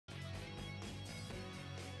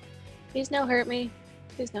Please no hurt me.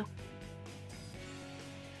 Please no.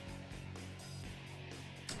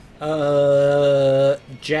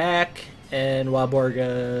 Jack and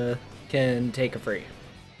Waborga can take a free.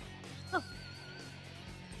 Oh.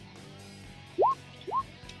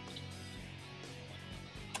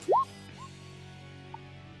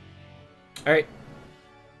 Alright.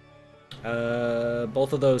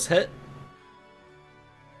 Both of those hit.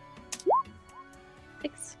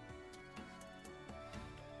 Thanks.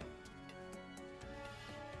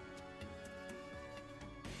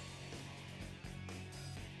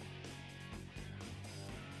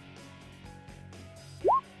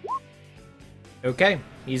 Okay,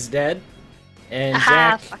 he's dead. And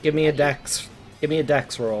Aha, Jack, give me a dex. Give me a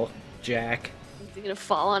dex roll, Jack. Is he gonna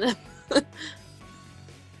fall on him?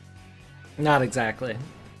 Not exactly.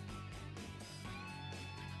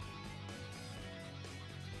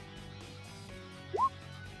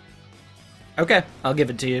 Okay, I'll give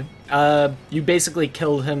it to you. You basically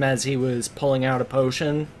killed him as he was pulling out a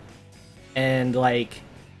potion, and like,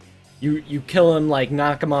 you kill him, like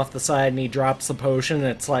knock him off the side, and he drops the potion. And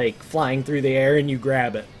it's like flying through the air, and you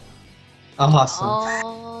grab it. Awesome.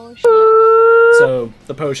 Oh shit. So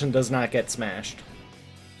the potion does not get smashed.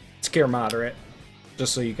 It's cure moderate,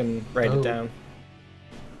 just so you can write it down.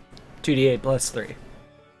 2d8 plus 3.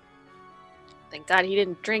 Thank God he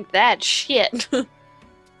didn't drink that shit.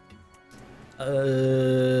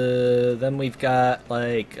 Then we've got,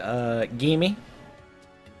 like, Gimme.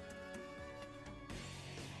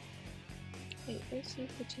 Wait, where's Steve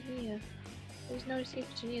Virginia? There's no Steve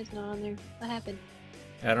Virginia's not on there. What happened?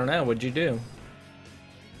 I don't know, what'd you do?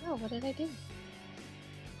 Oh, what did I do?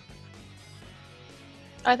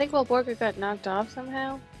 I think Walborga got knocked off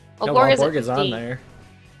somehow. No, Walborga's at Walborga's on 15. there.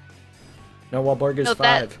 No, Walborga's No,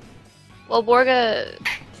 5. Walborga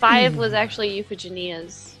 5 was actually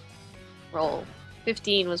Euphigenia's roll.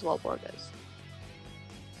 15 was Walborga's.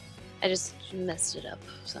 I just messed it up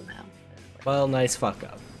somehow. Well, nice fuck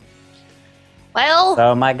up. Well,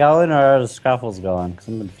 So am I going or are the Scuffles going? Because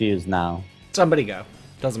I'm confused now. Somebody go.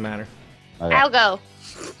 Doesn't matter. Okay, I'll go.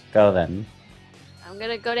 go then. I'm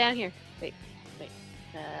gonna go down here. Wait.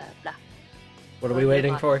 Blah. What are we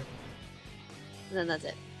waiting for? And then that's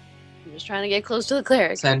it. I'm just trying to get close to the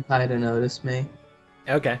cleric. Senpai to notice me.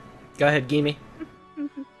 Okay. Go ahead, Gimme.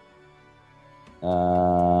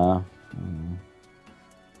 5,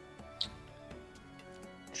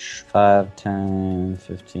 10,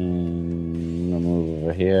 15. We'll move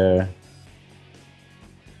over here.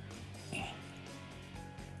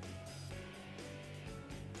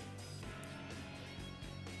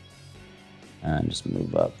 And just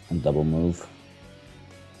move up and double move.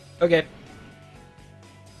 Okay.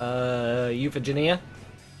 Euphigenia?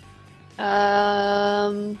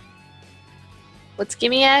 What's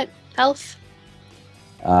Gimme at? Health?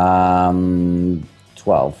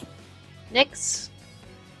 12. Nyx?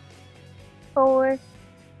 4.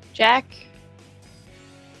 Jack?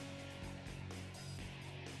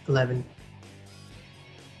 11.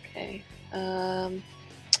 Okay.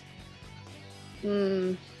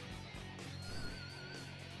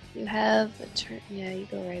 You have a turn. Yeah, you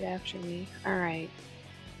go right after me. Alright.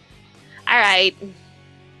 Alright. You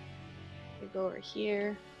go over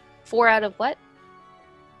here. 4 out of what?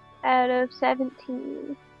 Out of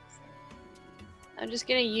 17. I'm just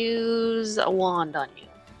gonna use a wand on you.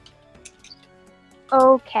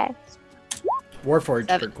 Okay. Warforged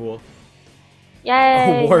 7. are cool.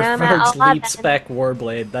 Yay! now I'm at Warforged 11. Leap Spec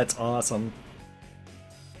Warblade. That's awesome.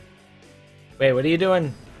 Wait, what are you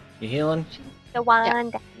doing? You healing? The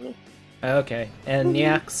wand at me. Okay. And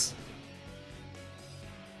Nyax?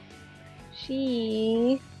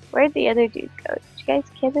 Where'd the other dude go? Did you guys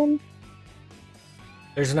kill him?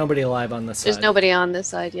 There's nobody alive on this side. There's nobody on this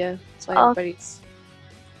side, yeah. That's why Oh. everybody's.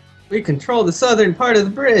 We control the southern part of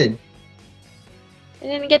the bridge. I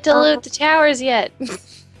didn't get to loot the towers yet.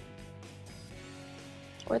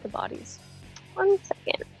 Or the bodies. 1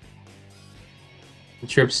 second. The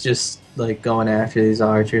Trip's just like going after these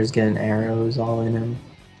archers, getting arrows all in him.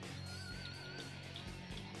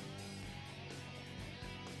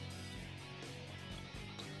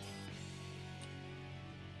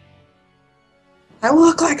 I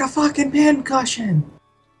look like a fucking pincushion.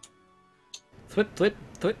 Flip, flip,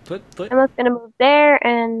 flip, flip, flip. I'm just gonna move there,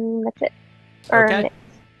 and that's it. Or Okay. next.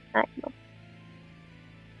 Alright, no.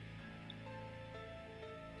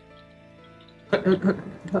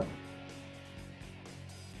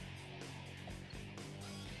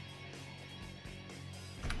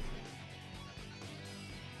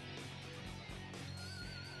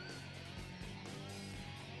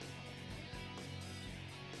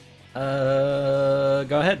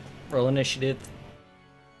 Go ahead. Roll initiative.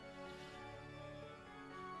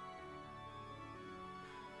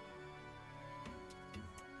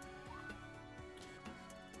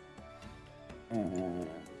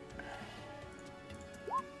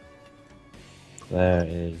 There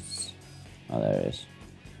is. Oh, there it is.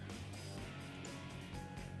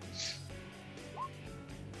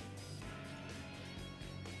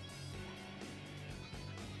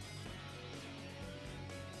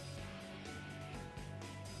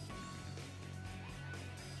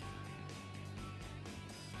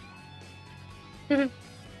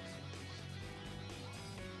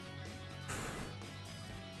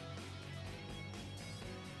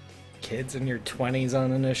 Kids in your 20s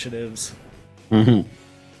on initiatives. Mm-hmm.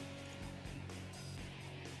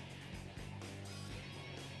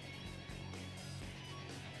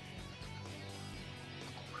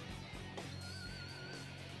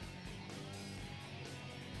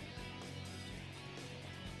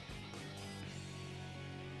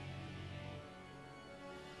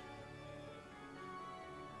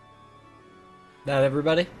 That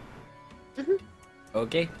everybody? Mhm.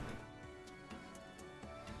 Okay.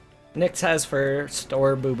 Nyx has first,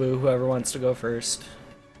 or Boo Boo, whoever wants to go first.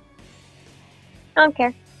 I don't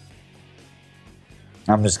care.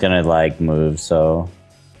 I'm just gonna like move, so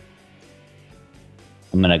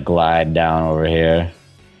I'm gonna glide down over here.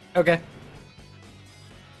 Okay.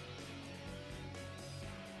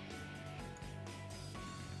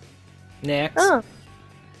 Next. Oh.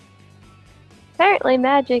 Apparently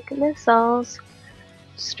magic missiles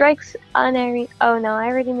strikes unerring. Oh no, I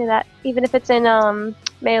already knew that. Even if it's in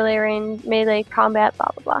melee range, melee combat, blah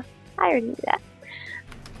blah blah. I already knew that.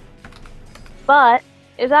 But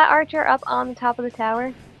is that archer up on the top of the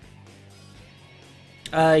tower?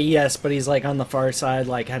 Yes, but he's like on the far side,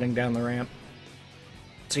 like heading down the ramp.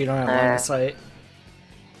 So you don't have line of sight.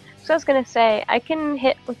 So I was gonna say, I can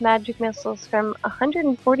hit with magic missiles from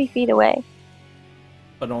 140 feet away.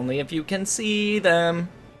 But only if you can see them.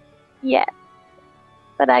 Yeah.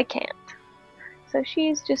 But I can't. So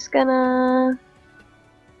she's just gonna...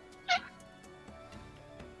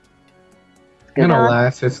 I'm gonna on.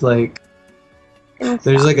 laugh if like And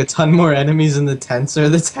there's stop. like a ton more enemies in the tents or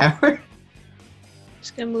the tower.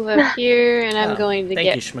 Just gonna move up here, and I'm Oh, going to thank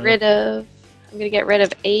get you, Shmona. rid of. I'm gonna get rid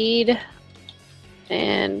of aid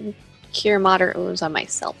and cure moderate wounds on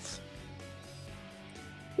myself.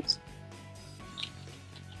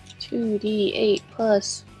 2d8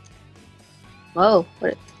 plus. Whoa!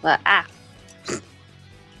 What? Ah!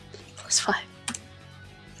 Plus 5.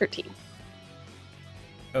 13.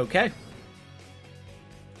 Okay.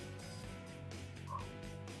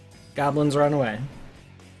 Goblins run away.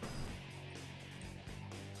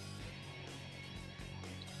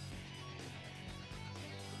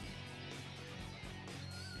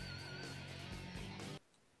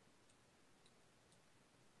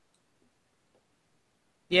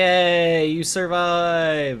 Yay, you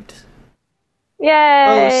survived.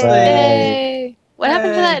 Yay! Yay! What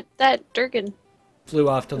happened to Yay. that Durgan? Flew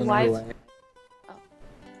off to the Why- north.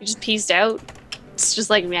 You just pieced out? It's just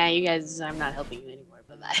like, yeah, you guys, I'm not helping you anymore.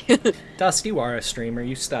 Bye-bye. Dust, you are a streamer.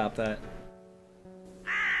 You stop that.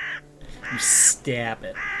 You stab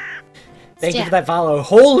it. Thank you for Stab. that follow.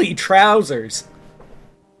 Holy trousers! I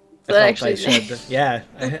That felt actually I should. Yeah,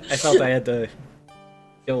 I felt I had to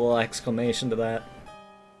give a little exclamation to that.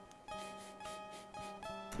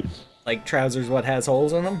 Like trousers, what has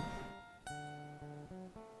holes in them?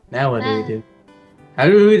 Now what do we do? How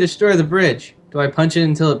do we destroy the bridge? Do I punch it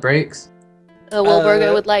until it breaks?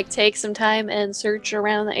 Wilburga would like take some time and search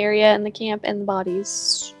around the area and the camp and the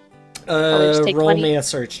bodies. just take Roll 20. me a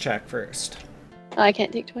search check first. Oh, I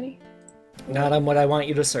can't take 20. Not on what I want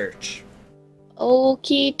you to search.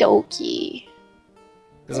 Okie dokie.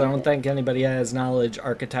 Because I don't think anybody has knowledge,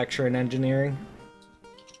 architecture, and engineering.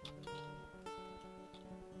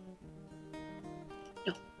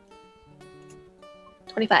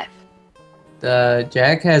 25.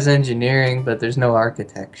 Jack has engineering, but there's no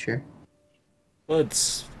architecture. Well,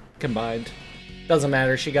 it's combined. Doesn't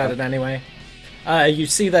matter, she got it anyway. You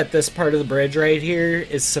see that this part of the bridge right here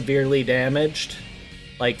is severely damaged.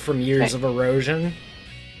 Like, from years Okay. of erosion.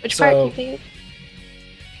 Which part do So- you think?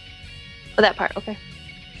 Oh, that part. Okay.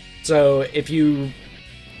 So, if you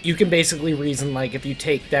can basically reason, like, if you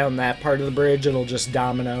take down that part of the bridge, it'll just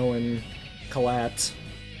domino and collapse.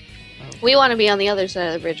 We want to be on the other side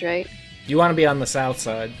of the bridge, right? You want to be on the south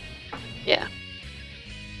side. Yeah.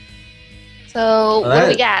 So, Well, what do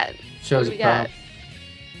we that got? Shows What a do we got? problem.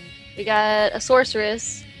 We got a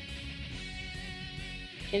sorceress.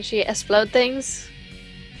 Can she explode things?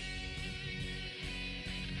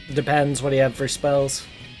 Depends what do you have for spells.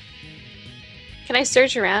 Can I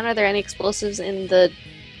search around? Are there any explosives in the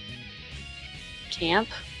camp?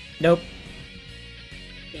 Nope.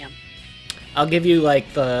 Damn. I'll give you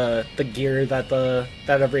like the gear that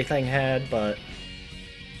that everything had, but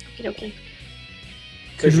Okie dokie.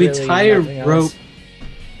 Could there's we really tie a nothing else. rope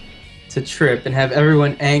to Trip and have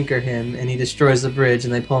everyone anchor him, and he destroys the bridge,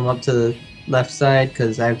 and they pull him up to the left side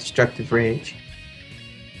because I have destructive rage.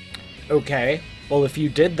 Okay. Well, if you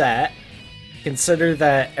did that, consider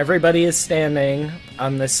that everybody is standing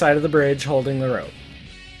on this side of the bridge holding the rope.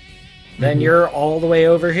 Then you're all the way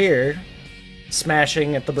over here,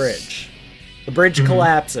 smashing at the bridge. The bridge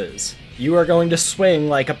collapses. You are going to swing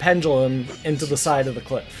like a pendulum into the side of the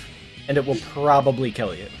cliff, and it will probably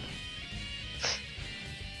kill you.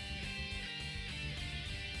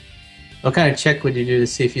 What kind of check would you do to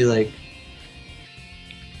see if you, like,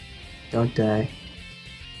 don't die?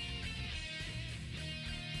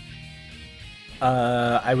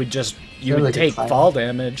 I would just... You Feel would like a take climb. fall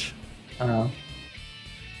damage, Oh.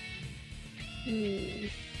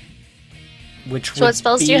 which So what would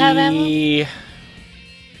spells be... do you have,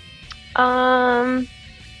 Let's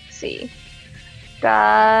see.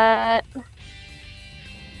 Got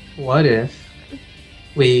What if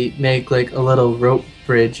we make, like, a little rope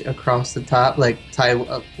bridge across the top, like tie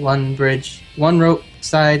one rope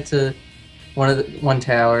side to one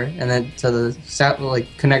tower, and then to the south, like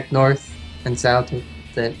connect north and south with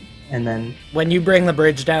it, and then When you bring the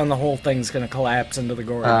bridge down, the whole thing's gonna collapse into the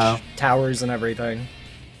gorge. Oh. Towers and everything.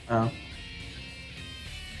 oh.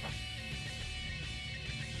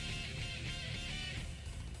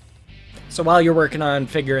 So while you're working on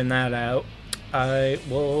figuring that out, I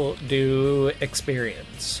will do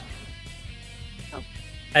experience. Oh.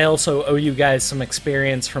 I also owe you guys some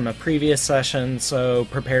experience from a previous session, so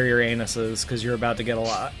prepare your anuses, because you're about to get a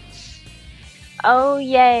lot. oh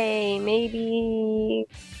yay, maybe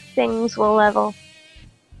things will level.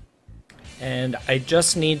 And I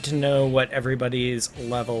just need to know what everybody's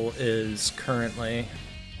level is currently.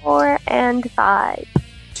 4 and 5.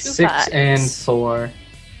 6 fives. and 4.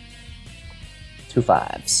 2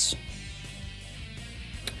 5s.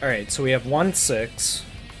 Alright, so we have 1 6.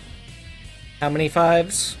 How many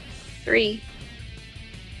 5s? 3.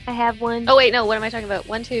 I have one. Oh wait, no. What am I talking about?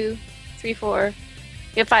 1, 2, 3, 4.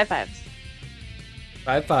 We have 5 5s.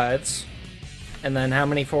 5 5s. And then how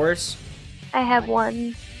many 4s? I have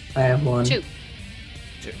one. I have 1. 2.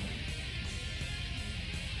 2.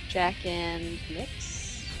 Jack and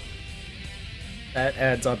Mix. That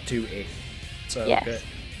adds up to 8. So Yes. good.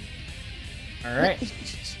 Alright.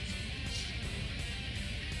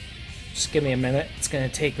 Just give me a minute. It's gonna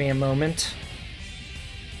take me a moment.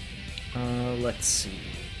 Let's see.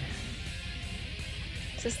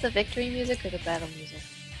 Is this the victory music or the battle music?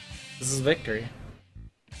 This is victory.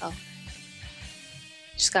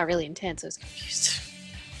 Just got really intense. I was confused.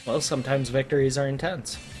 Well, sometimes victories are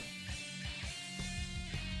intense.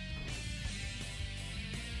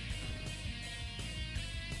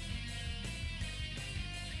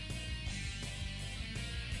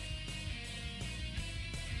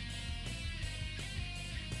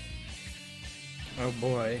 Oh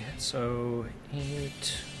boy, so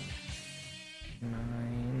 8,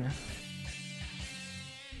 9...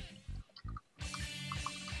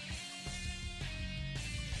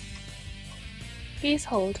 Please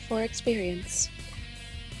hold for experience.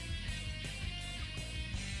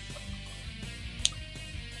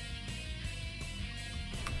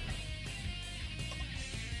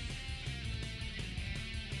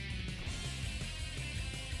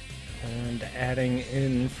 And adding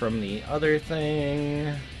in from the other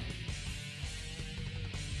thing.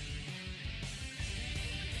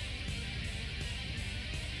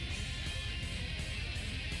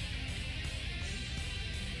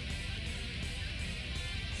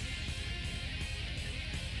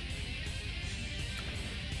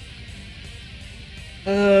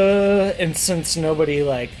 And since nobody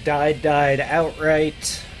died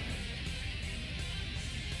outright,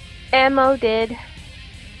 Ammo did.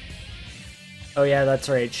 oh yeah, that's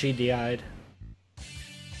right, she died.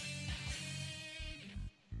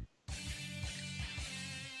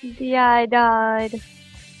 Yeah, I died.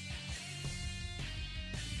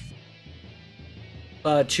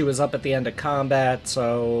 But she was up at the end of combat,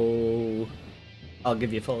 so I'll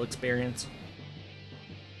give you full experience.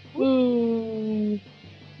 Hmm.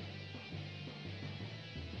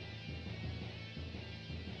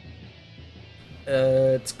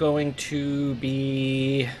 It's going to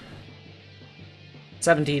be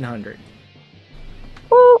 1700.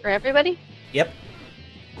 Woo. For everybody? Yep.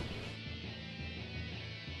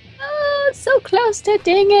 Oh, it's so close to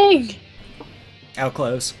dinging. How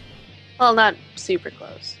close? Well, not super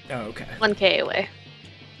close. Oh, okay. 1k away.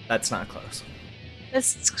 That's not close.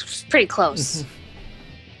 It's pretty close.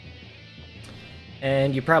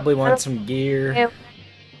 And you probably want some gear. Yeah.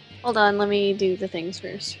 Hold on, let me do the things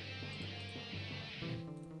first.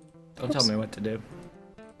 Don't tell me what to do.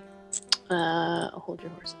 Hold your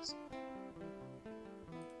horses.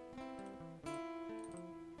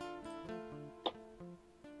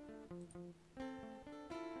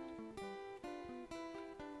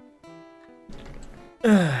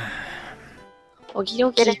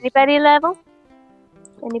 Okie Did dokie. anybody level?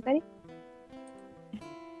 Anybody?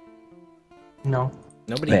 No.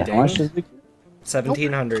 Nobody Wait, how much dinged. did we?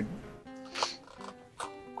 1700.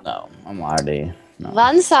 No, I'm already. No.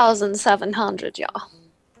 1,700, y'all.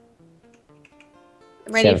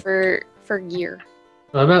 I'm ready Seven. for gear.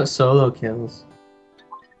 What about solo kills?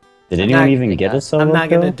 Did I'm anyone not- even get a solo I'm not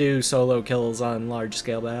kill? gonna do solo kills on large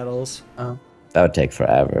scale battles. Oh. That would take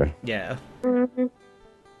forever. Yeah. Mm-hmm.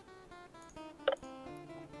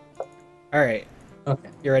 Alright. Okay.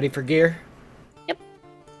 You ready for gear? Yep.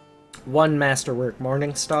 1 Masterwork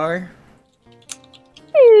Morningstar.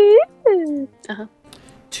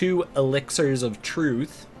 2 Elixirs of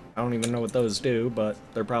Truth. I don't even know what those do, but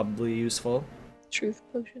they're probably useful. Truth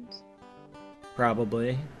potions.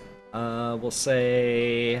 Probably. We'll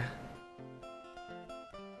say...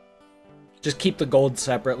 Just keep the gold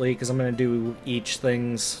separately, because I'm going to do each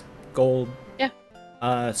thing's gold.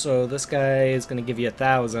 Yeah. So this guy is going to give you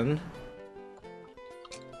 1,000.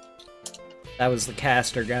 That was the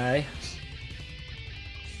caster guy.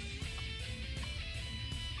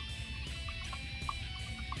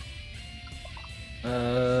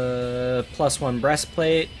 +1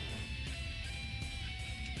 breastplate.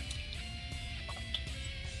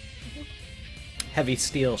 Heavy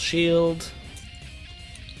steel shield.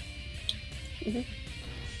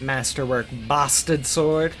 Masterwork bastard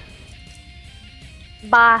sword.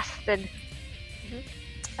 Bastard.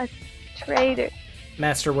 A traitor.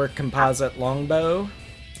 Masterwork composite longbow.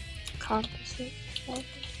 Composite.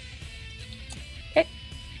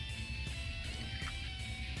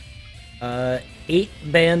 8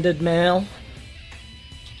 banded mail.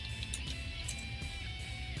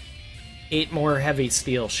 8 more heavy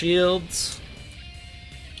steel shields.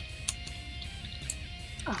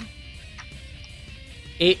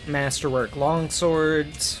 8 masterwork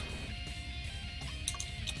longswords.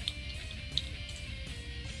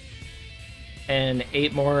 And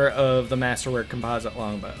 8 more of the masterwork composite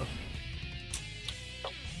longbow.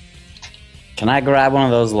 Can I grab one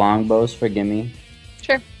of those longbows for gimme?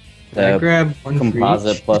 Sure. Can I The grab one for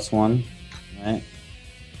composite each? +1, right?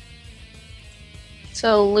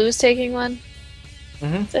 So Lou's taking one.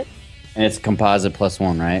 Mm-hmm. That's it. And it's composite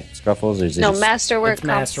 +1, right? Scruffles, or is it No, just masterwork It's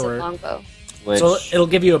composite masterwork. longbow. which... So it'll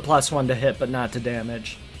give you a +1 to hit, but not to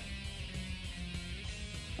damage.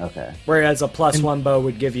 Okay, Whereas a +1 bow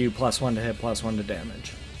would give you +1 to hit, +1 to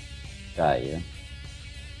damage. got you.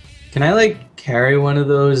 Can I like carry one of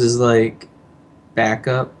those as like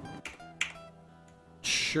backup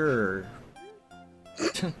Sure.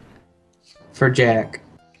 for Jack?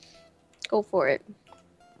 Go for it.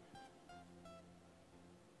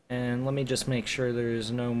 And let me just make sure there's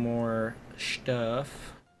no more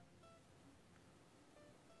stuff.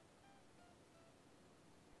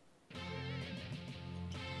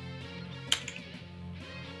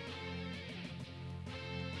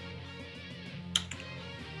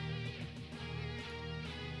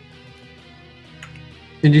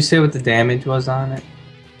 Did you say what the damage was on it?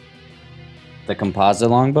 The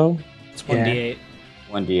composite longbow? It's Yeah. 1d8.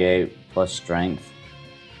 1d8 plus strength.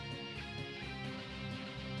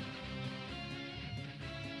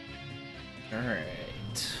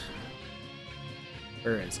 Alright.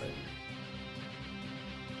 Where is it?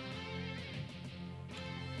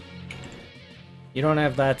 You don't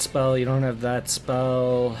have that spell, you don't have that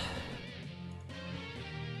spell.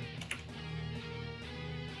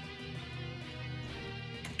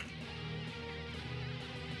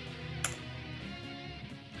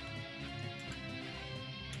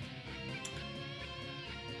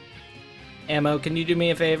 Ammo, can you do me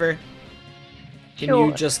a favor? Can you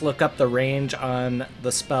Sure. just look up the range on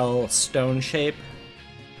the spell Stone Shape?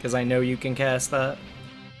 Because I know you can cast that.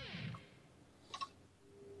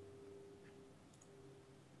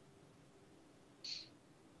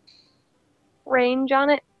 Range on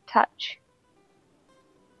it. Touch.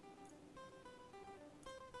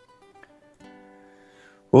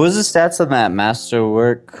 What was the stats on that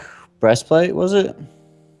masterwork breastplate, was it?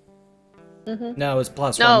 Mm-hmm. No, it's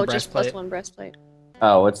 +1 No, just breastplate. +1 breastplate.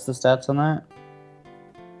 Oh, what's the stats on that?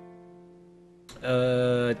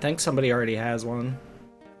 I think somebody already has one.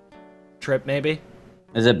 Trip, maybe?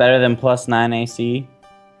 Is it better than +9 AC?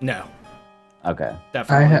 No, I Okay.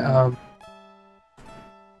 definitely.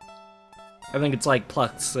 I think it's like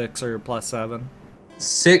 +6 or +7.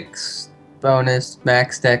 6 bonus,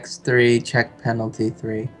 max dex 3, check penalty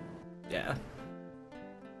 3. Yeah.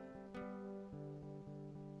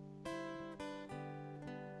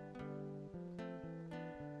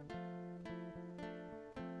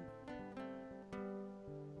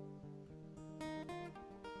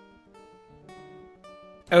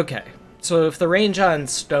 Okay, so if the range on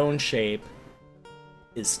Stone Shape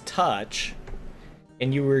is touch,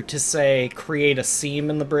 and you were to say create a seam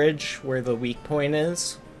in the bridge where the weak point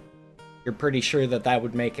is, you're pretty sure that that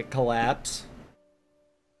would make it collapse.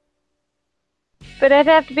 But I'd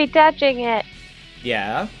have to be touching it.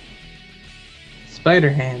 Yeah.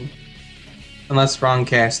 Spider hand. Unless wrong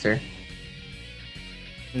caster.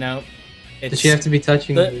 No. Does she have to be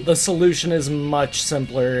touching the solution is much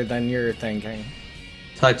simpler than you're thinking.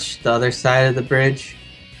 touch the other side of the bridge?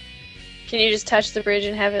 Can you just touch the bridge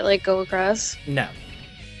and have it like go across? No.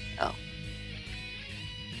 Oh.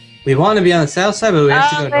 We want to be on the south side, but we have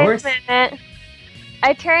to go wait north. a minute.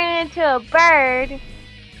 I turn into a bird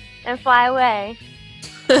and fly away.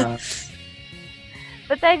 Uh,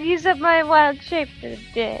 But I'd use up my wild shape for the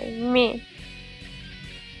day. Me.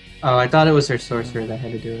 oh, I thought it was her sorcerer that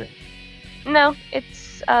had to do it. No,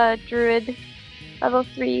 it's a druid. Level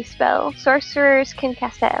 3 spell. Sorcerers can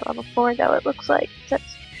cast that at level 4 though, it looks like. So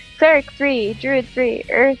it's Cleric 3, Druid 3,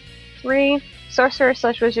 Earth 3,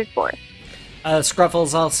 Sorcerer/Wizard 4.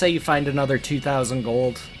 Scruffles, I'll say you find another 2,000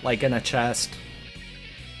 gold, like in a chest.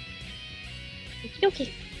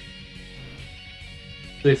 Okay.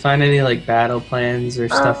 Do we find any like battle plans or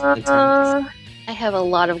stuff? in the tent? I have a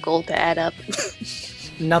lot of gold to add up.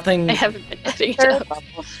 Nothing. I haven't been adding it Third up.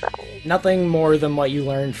 level spell. Nothing more than what you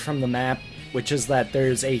learned from the map, which is that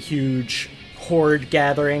there's a huge horde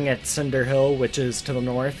gathering at Cinder Hill, which is to the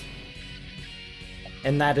north.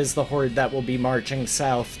 And that is the horde that will be marching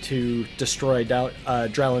south to destroy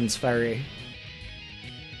Drellin's Ferry.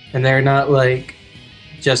 And they're not like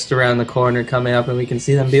just around the corner coming up and we can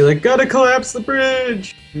see them be like, gotta collapse the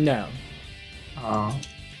bridge! No. Oh.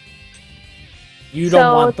 You don't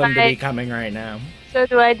So want them to be like- coming right now. So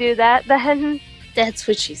do I do that then? That's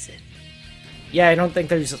what she said. Yeah, I don't think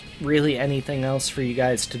there's really anything else for you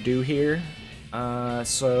guys to do here.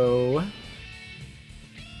 So...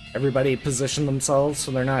 Everybody position themselves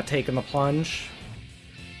so they're not taking the plunge.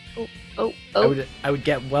 Oh. I would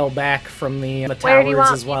get well back from the Where do you towers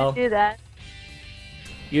want as well. me to do that?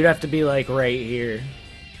 You'd have to be like right here.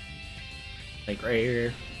 Like right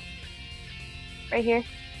here. Right here?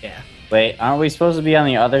 Yeah. Wait, aren't we supposed to be on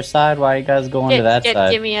the other side? Why are you guys going to that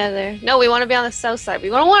side? Get me out of there. No, we want to be on the south side. We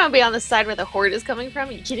don't want to be on the side where the horde is coming from.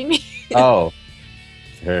 Are you kidding me? Oh.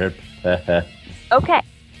 Okay.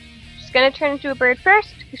 She's gonna turn into a bird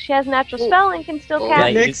first, because she has a natural Ooh. spell and can still Ooh.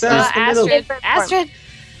 cast. Yeah, Makes sense. the middle. Astrid!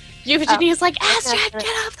 Euphigenia's like, Astrid, Okay.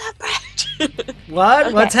 get off that bridge! What?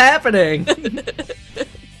 Okay. What's happening?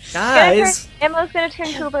 Guys! Emma's gonna turn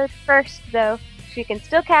into a bird first, though. She can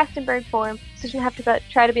still cast in bird form, so she doesn't have to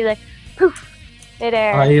try to be like, poof,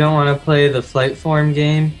 midair. Oh, you don't want to play the flight form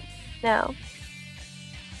game? No.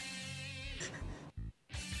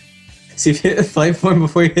 So you hit the flight form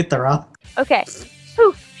before you hit the rock? Okay.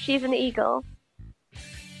 Poof, she's an eagle.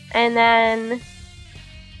 And then...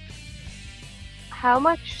 How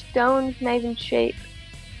much stone can I even shape?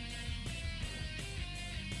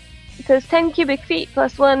 It says 10 cubic feet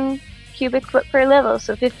plus 1 cubic foot per level,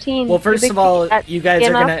 so 15. Well, first cubic of all, feet. That's you guys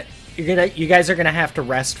are enough? you guys are gonna have to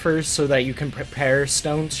rest first so that you can prepare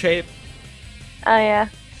stone shape. Oh, yeah.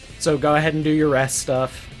 So go ahead and do your rest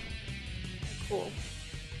stuff. Cool.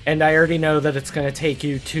 And I already know that it's gonna take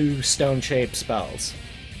you 2 stone shape spells.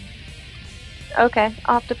 Okay,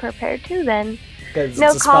 I'll have to prepare 2 then. Because No,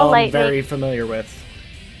 it's a call spell I'm lightning. very familiar with.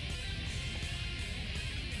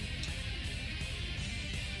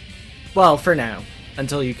 Well, for now.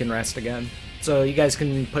 Until you can rest again. So you guys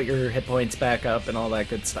can put your hit points back up and all that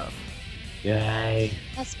good stuff. Yay.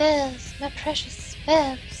 My spells, my precious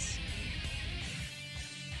spells.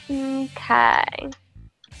 Okay.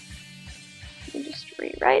 Let me just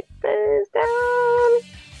rewrite this down.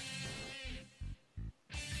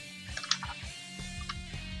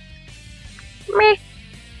 Meh.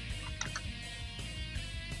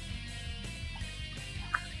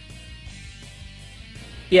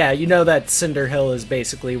 Yeah, you know that Cinder Hill is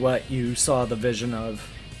basically what you saw the vision of.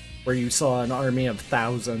 Where you saw an army of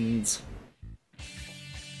thousands.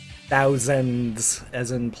 Thousands,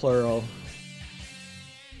 as in plural.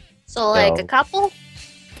 So, like, Yo. a couple?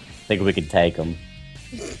 Think we could take them.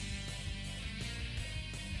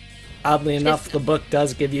 Oddly enough, the book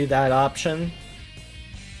does give you that option.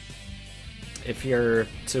 If you're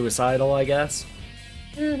suicidal, I guess.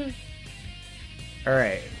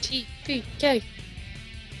 Alright. TPK.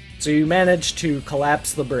 So you managed to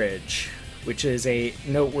collapse the bridge, which is a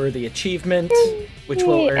noteworthy achievement, which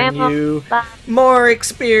will earn Emma. you Fly, more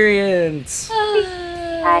experience.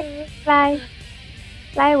 fly, fly,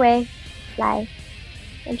 fly away, fly.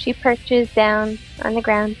 And she perches down on the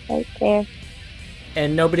ground right there.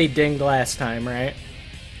 And nobody dinged last time, right?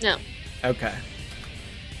 No. Okay.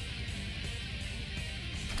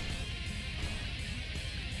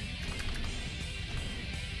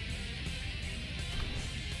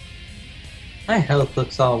 My health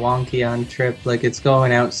looks all wonky on trip, like it's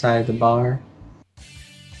going outside the bar.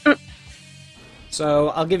 So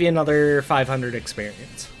I'll give you another 500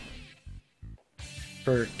 experience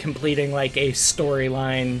for completing like a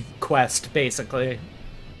storyline quest, basically.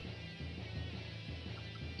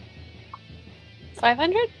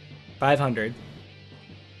 500? 500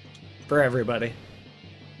 for everybody.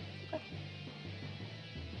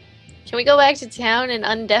 Can we go back to town and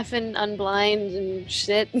undeafen, unblind, and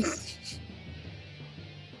shit?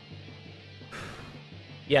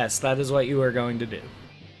 Yes, that is what you are going to do.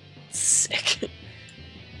 Sick.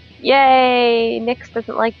 Yay! Nyx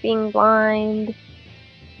doesn't like being blind.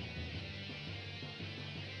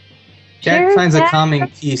 Jack Sure, finds a Jack. calming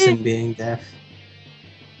peace in being deaf.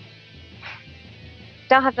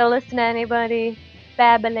 Don't have to listen to anybody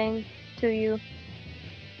babbling to you.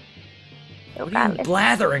 No What are you promise.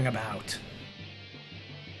 blathering about?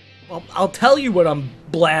 Well, I'll tell you what I'm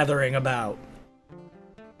blathering about.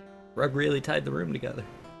 Rug really tied the room together.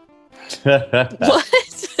 What?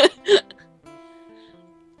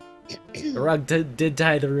 The rug did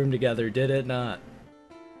tie the room together, did it not?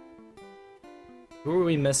 Who are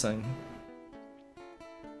we missing?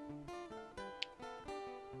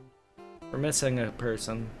 We're missing a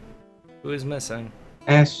person. Who is missing?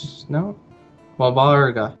 Ash, no?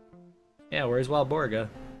 Wabarga. Yeah, where's Walborga?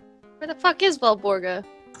 Where the fuck is Valborga?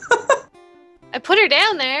 I put her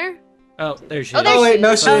down there. Oh, there she Oh, is. there Oh wait,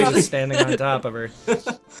 no, So I was she just standing on top of her.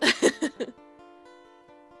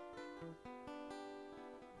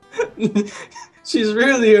 She's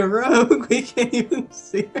really a rogue. We can't even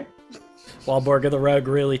see her. Walborga the rug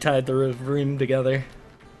really tied the room together.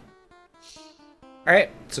 Alright,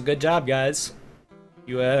 so good job, guys.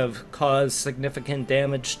 You have caused significant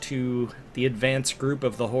damage to the advanced group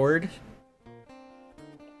of the Horde.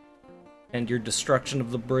 And your destruction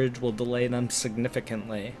of the bridge will delay them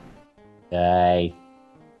significantly. Yay.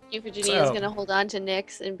 Euphigenia is So- gonna hold on to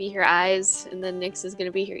Nyx and be her eyes, and then Nyx is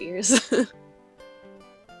gonna be her ears. Do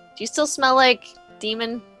you still smell like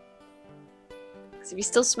demon? Because if you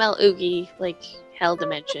still smell oogie, like hell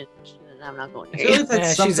dimension, then I'm not going I near feel you. like that's Yeah,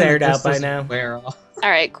 she's something aired that out just by doesn't now. Wear off.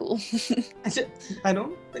 Alright, cool. I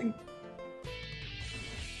don't think. I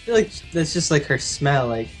feel like that's just like her smell.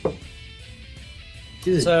 Like.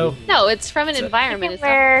 she's a So- demon. No, it's from an So- environment. You It's can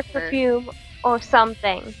wear not from her. perfume or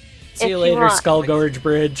something. See you If you later, want. Skull Gorge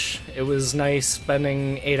Bridge. It was nice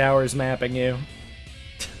spending 8 hours mapping you.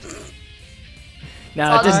 No,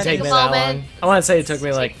 I'll it didn't just take take me a that moment. long. I want to say it took me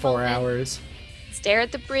Just like take a 4 moment. hours. Stare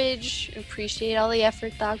at the bridge. Appreciate all the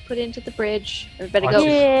effort Dog put into the bridge. Everybody Watch go. it.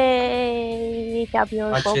 Yay! Watch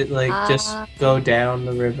Beautiful. it like just go down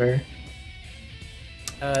the river.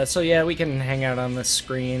 So yeah, we can hang out on this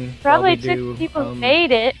screen. Probably while we took do, people who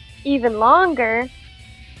made it even longer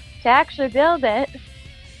to actually build it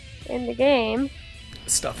in the game,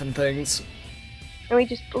 stuff and things. and we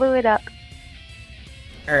just blew it up.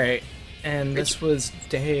 Alright, and this was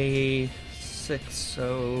day 6,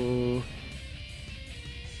 so...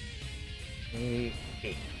 Day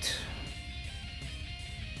 8.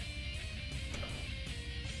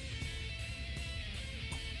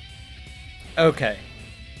 Okay.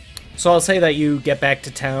 So I'll say that you get back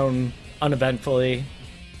to town uneventfully.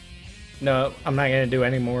 No, I'm not gonna do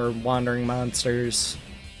any more wandering monsters.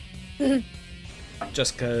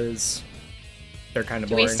 Just because they're kind of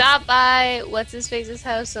Can boring. we stop by what's his face's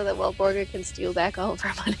house so that Wellborga can steal back all of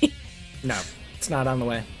our money? No, it's not on the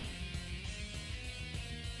way.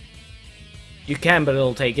 You can, but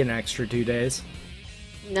it'll take an extra 2 days.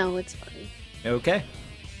 No, it's fine. Okay.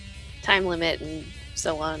 Time limit and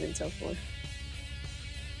so on and so forth.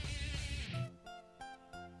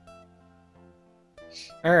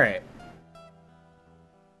 Alright.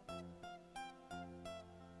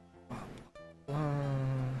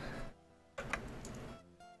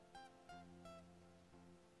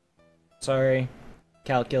 Sorry.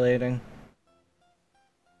 Calculating.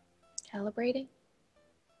 Calibrating?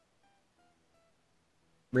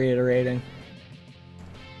 Reiterating.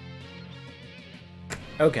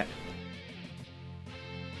 Okay.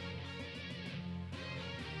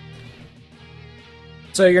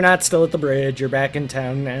 So you're not still at the bridge, you're back in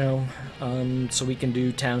town now, so we can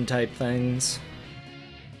do town type things.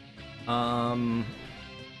 And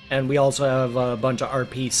we also have a bunch of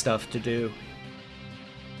RP stuff to do.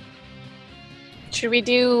 Should we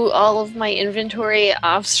do all of my inventory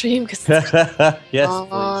off stream? Because it's a Yes,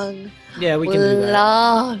 please. long, Yeah, we can do that.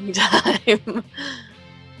 long time.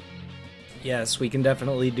 Yes, we can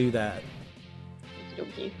definitely do that.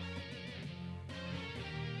 Okey-dokey.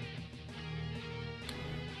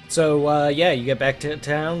 So, yeah, you get back to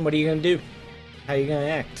town, what are you gonna do? How are you gonna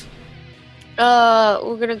act?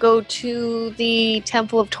 We're gonna go to the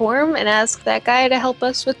Temple of Torm and ask that guy to help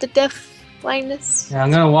us with the deaf blindness. Yeah,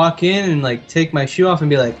 I'm gonna walk in and like take my shoe off and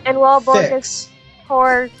be like, And while Borgus fix.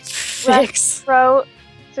 pour Fix. throat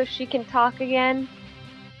so she can talk again.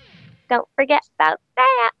 Don't forget about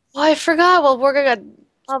that. Oh, I forgot. Well, Borga got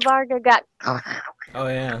While Varga got Oh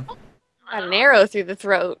yeah. an arrow through the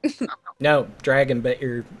throat. No, dragon bit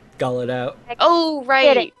your gullet out. Oh, Get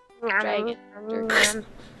right. it. Dragon.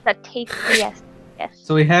 The tastiest. Yes.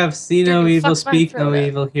 So we have see no Dude, you evil, fucked my speak no throat up.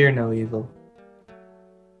 evil, hear no evil.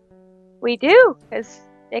 We do, because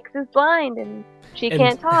Nyx is blind and she And-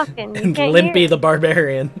 can't talk and you And can't Limpy hear. the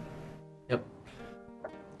barbarian.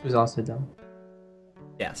 Who's also dumb.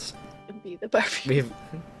 Yes. Be the barbarian. We've.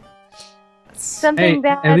 Something Hey,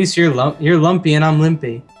 bad. at least you're lumpy and I'm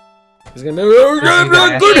limpy. He's gonna be. Oh,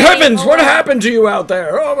 guy. good heavens! What happened to you out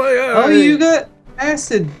there? Oh my god! Oh, you got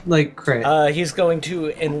acid like crit. He's going to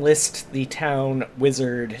enlist the town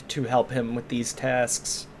wizard to help him with these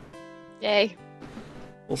tasks. Yay.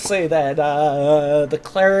 We'll say that the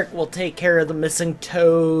cleric will take care of the missing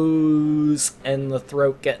toes and the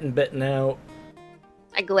throat getting bitten out.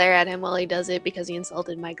 I glare at him while he does it because he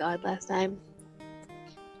insulted my god last time.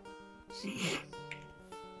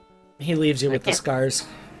 He leaves you with the Okay. scars.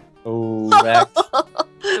 Oh, Rex.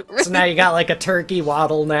 So now you got like a turkey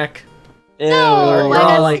waddle neck. Ew. No, You're I all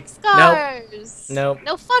got like, scars. nope.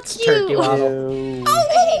 No, fuck It's turkey you. waddle. Ew.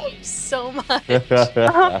 I hate you so much.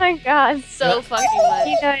 Oh my god. So fucking much.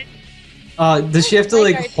 You know, Does she have to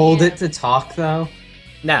Like like our hold DM. it to talk though?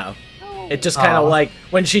 No. No. It just kind of Aw. like,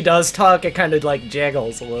 when she does talk, it kind of like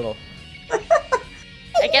jiggles a little.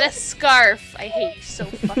 I get a scarf. I hate you so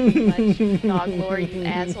fucking much, dog lord, you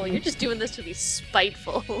asshole. You're just doing this to be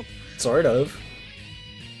spiteful. Sort of.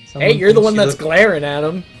 Someone Hey, you're the thinks one she that's looks- glaring at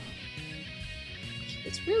him.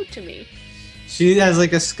 It's rude to me. She has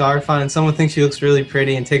like a scarf on, and someone thinks she looks really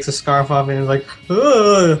pretty and takes a scarf off and is like,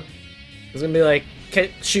 ugh. He's gonna be like,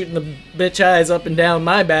 shooting the bitch eyes up and down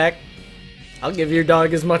my back. I'll give your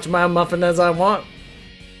dog as much of my muffin as I want.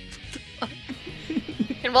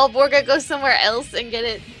 And while Borga goes somewhere else and get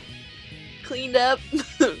it cleaned up,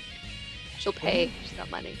 she'll pay. She's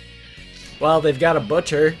got money. Well, they've got a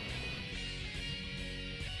butcher.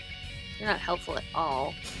 You're not helpful at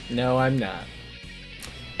all. No, I'm not.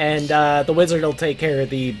 And the wizard will take care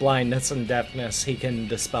of the blindness and deafness. He can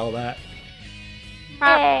dispel that.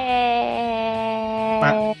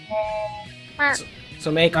 hey.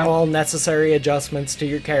 So make all necessary adjustments to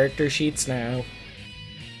your character sheets now.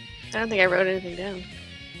 I don't think I wrote anything down.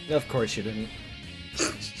 Of course you didn't.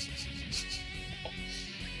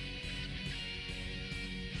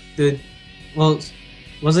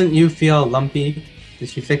 Wasn't you feel lumpy? Did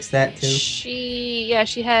she fix that too? She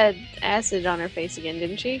had acid on her face again,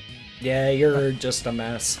 didn't she? Yeah, you're just a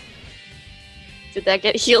mess. Did that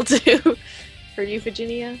get healed too? For you,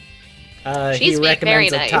 Virginia? He She's being very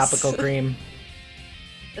recommends a nice. topical cream.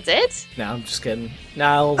 That's it? No, I'm just kidding.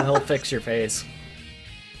 No, he'll fix your face.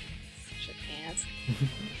 Such an ass.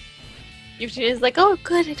 Virginia's like, oh,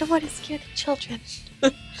 good, I don't want to scare the children.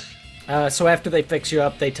 So after they fix you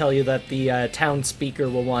up, they tell you that the town speaker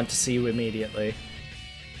will want to see you immediately.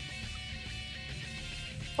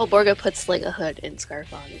 Well, Borga puts like a hood and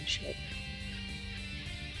scarf on and shit.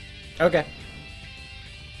 Okay.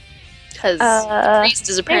 Because the priest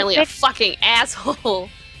is apparently a Nick- fucking asshole.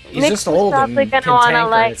 He's Nyx just was old and probably gonna wanna,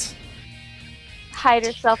 like- cantankerous. Hide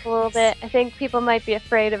herself a little bit. I think people might be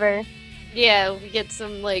afraid of her. Yeah, we get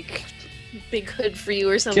some like big hood for you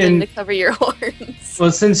or something to cover your horns.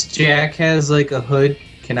 Well, since Jack has like a hood,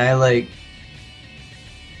 can I like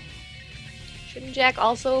Shouldn't Jack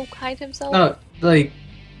also hide himself? no like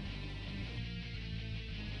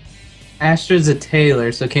Astra's a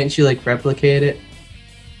tailor, so can't she like replicate it?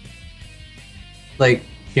 Like,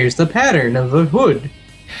 here's the pattern of a hood.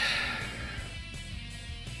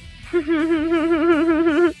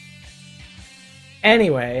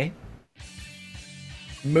 Anyway,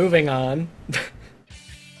 moving on.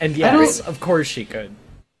 And yes, of course she could.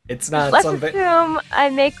 It's not Let's something. assume I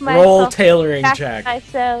make Roll myself tailoring back check.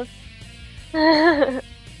 myself. Let's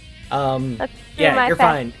assume Yeah, I you're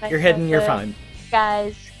back fine. You're hidden. You're myself, fine.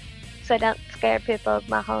 guys, so I don't scare people with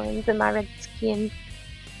my horns and my red skin.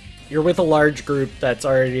 You're with a large group that's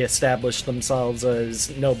already established themselves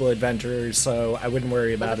as noble adventurers, so I wouldn't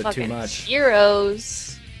worry about it too Motherfucking much.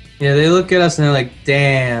 Heroes. Yeah, they look at us and they're like,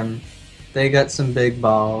 damn, they got some big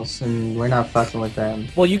balls, and we're not fucking with them.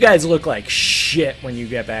 Well, you guys look like shit when you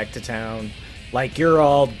get back to town. Like, you're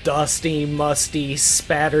all dusty, musty,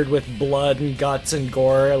 spattered with blood and guts and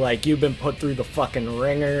gore, like you've been put through the fucking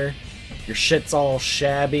ringer. Your shit's all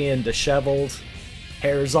shabby and disheveled.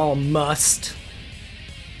 Hair's all mussed.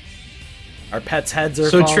 Our pets' heads are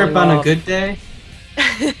So falling Trip on a off. good day?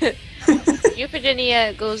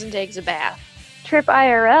 Euphigenia goes and takes a bath, Trip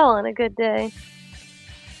IRL on a good day.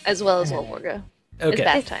 as well as Olborga. It's Okay.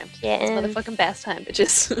 bath time. Yeah. It's motherfucking bath time,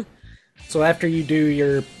 bitches. So after you do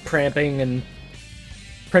your primping and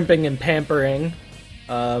pampering,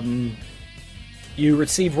 you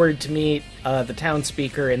receive word to meet the town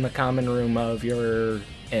speaker in the common room of your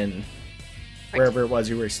inn. Wherever it was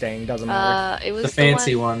you were staying, doesn't matter. It was The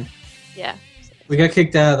fancy one. Yeah. We got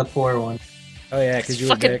kicked out of the poor one. Oh yeah, because you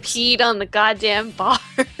were Fucking dicks. peed on the goddamn bar.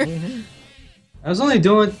 Mhm. I was only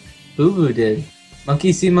doing what Boo Boo did.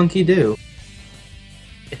 Monkey see, monkey do.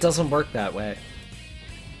 It doesn't work that way.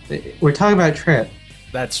 We're talking about Trip.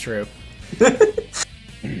 That's true.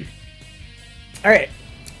 Alright.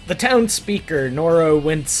 The town speaker, Nora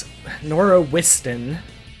Whiston,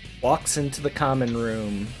 walks into the common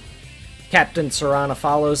room. Captain Serana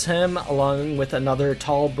follows him, along with another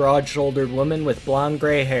tall, broad-shouldered woman with blonde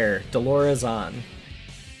gray hair, Dolores Zahn.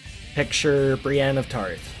 Picture Brienne of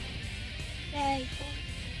Tarth. Yay.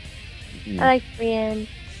 I like Brienne.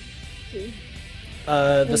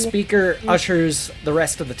 The speaker ushers the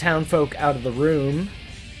rest of the townfolk out of the room.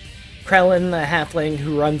 Krellin, the halfling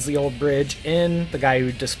who runs the old bridge inn, the guy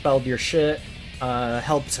who dispelled your shit,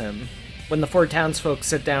 helps him. When the four townsfolk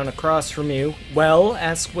sit down across from you, well,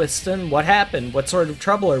 asks Whiston, what happened? What sort of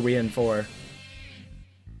trouble are we in for?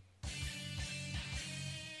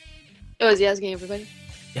 Oh, is he asking everybody?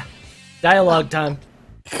 Dialogue time.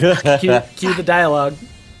 Cue the dialogue.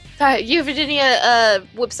 Alright, Euphigenia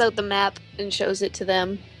whips out the map and shows it to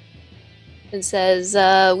them. And says,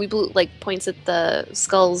 we blew, points at the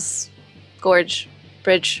Skulls Gorge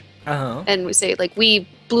bridge. Uh-huh. And we say, we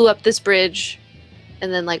blew up this bridge.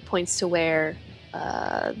 And then, points to where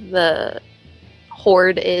the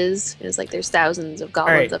horde is. It's there's thousands of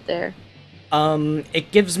goblins Alright. up there.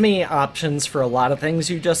 It gives me options for a lot of things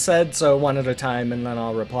you just said, so one at a time, and then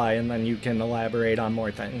I'll reply, and then you can elaborate on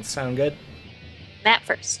more things. Sound good? Matt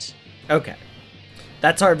first. Okay.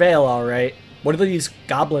 That's our veil, alright. What do these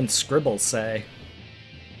goblin scribbles say?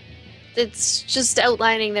 It's just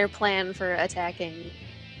outlining their plan for attacking.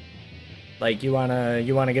 You wanna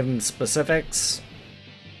give them specifics?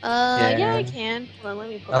 Yeah, I can. Hold on, let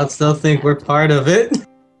me pull I'll up still the think map. we're part of it.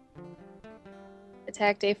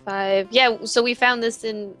 Attack day 5. Yeah, so we found this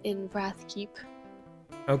in Wrathkeep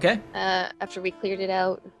Okay. after we cleared it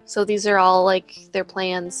out. So these are all their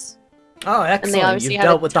plans. Oh, excellent. obviously You've had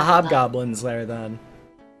a dealt with the ton of them. hobgoblins there, then.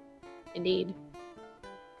 Indeed.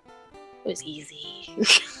 It was easy.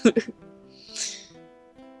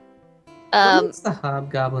 What's the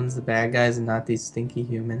hobgoblins, the bad guys, and not these stinky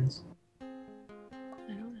humans? I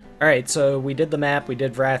don't know. Alright, so we did the map, we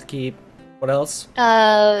did Wrathkeep. What else?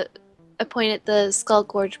 I point at the Skull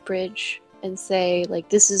Gorge Bridge and say,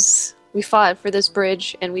 we fought for this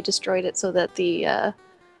bridge and we destroyed it so that the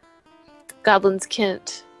goblins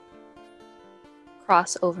can't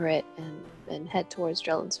cross over it and head towards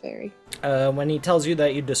Drellin's Ferry. When he tells you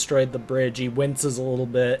that you destroyed the bridge, he winces a little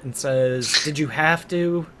bit and says, did you have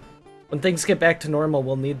to? When things get back to normal,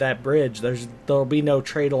 we'll need that bridge. There'll be no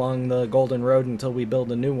trade along the Golden Road until we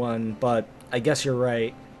build a new one, but I guess you're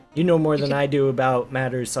right. You know more than I do about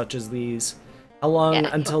matters such as these. How long Yeah.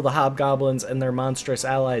 until the hobgoblins and their monstrous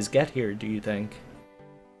allies get here, do you think?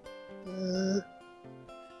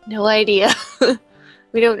 No idea.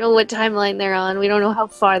 We don't know what timeline they're on. We don't know how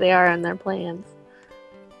far they are on their plans.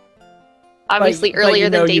 Obviously, but earlier you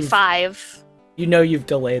know than day you've- 5. You know you've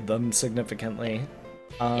delayed them significantly.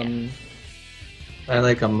 By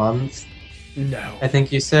a month, No. I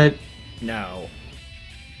think you said. No.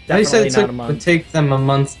 You said Definitely not a it would month. take them a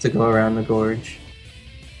month to go around the gorge.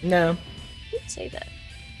 No. Who'd say that?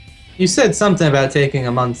 You said something about taking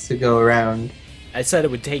a month to go around. I said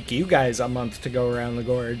it would take you guys a month to go around the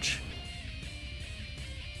gorge.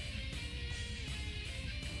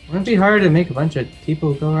 Wouldn't it be hard to make a bunch of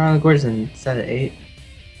people go around the gorge instead of 8?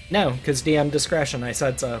 No, because DM discretion, I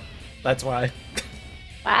said so. That's why.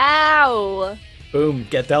 Wow! Boom,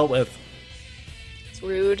 get dealt with. It's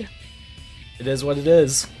rude. It is what it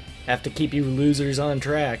is. Have to keep you losers on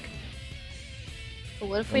track. But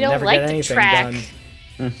what if we We'll don't never like get the anything track?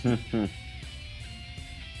 done.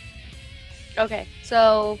 Okay,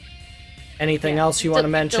 so Anything yeah, else you want to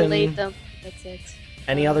mention? Delayed them. That's it.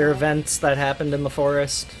 Any other events that happened in the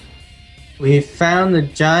forest? We found the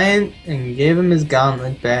giant and gave him his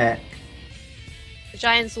gauntlet back. The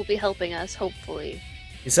giants will be helping us, hopefully.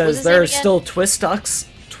 He What's says his there name are again? still twist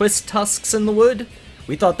tusks in the wood.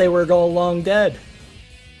 We thought they were all long dead.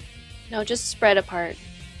 No, just spread apart.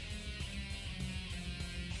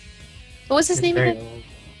 What was his It's name very again? old.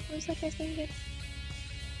 What was that guy's name again?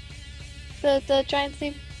 The giant's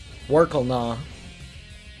name? Workelnaw.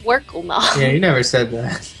 Workelnaw. Yeah, you never said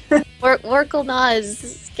that. Workelnaw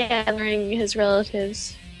is gathering his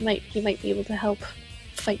relatives. He might be able to help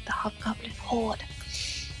fight the Hobgoblin horde.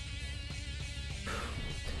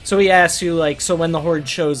 So he asks you, like, so when the horde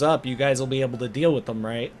shows up, you guys will be able to deal with them,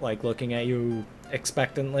 right? Like, looking at you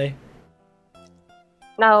expectantly.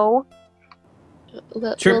 No.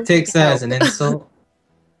 Trip takes that as an help. insult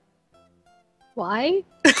Why?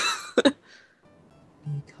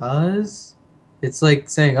 because it's like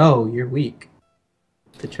saying, "Oh, you're weak."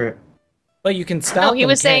 The Trip. But you can stop he them,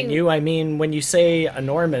 was can't saying- you? I mean, when you say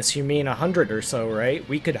enormous, you mean 100 or so, right?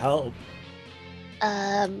 We could help.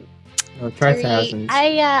 Oh, try thousands.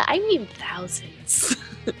 I mean thousands.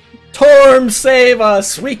 Torm, save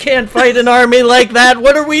us! We can't fight an army like that!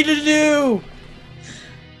 What are we to do?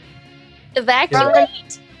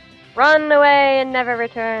 Evacuate. Run away and never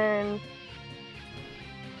return.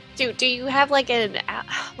 Do you have like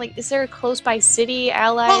is there a close by city,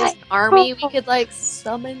 allies, army we could like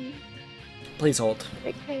summon? Please hold.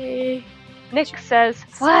 Okay. Nick says,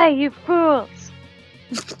 "Fly, you fools!"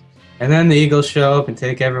 And then the Eagles show up and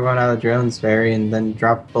take everyone out of Drone's Ferry and then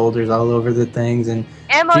drop boulders all over the things and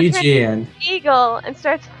Ammo GG takes and eagle and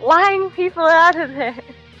starts flying people out of there.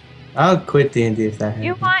 I'll quit D&D if that happens.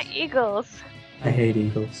 You want eagles? I hate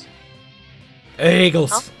Eagles.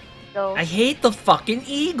 Eagles! Oh. Eagles. I hate the fucking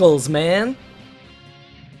Eagles, man!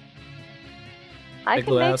 I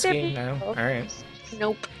can make there Biglowski? be No? eagles. Alright.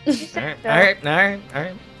 Nope. You said Alright, so.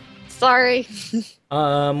 alright. Sorry.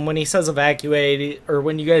 When he says evacuate, or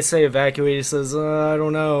when you guys say evacuate, he says, I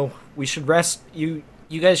don't know. We should rest. You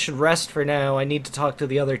guys should rest for now. I need to talk to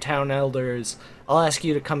the other town elders. I'll ask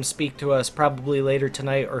you to come speak to us probably later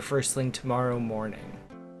tonight or first thing tomorrow morning.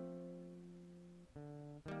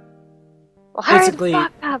 Well, hurry Basically- the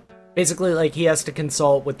fuck up. Basically, like, he has to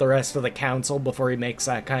consult with the rest of the council before he makes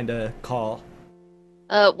that kind of call.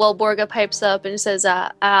 Well, Borga pipes up and says,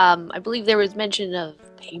 I believe there was mention of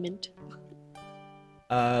payment.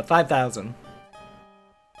 5,000.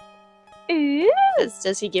 Ooh.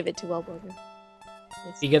 Does he give it to Wellborga?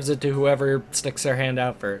 He gives it to whoever sticks their hand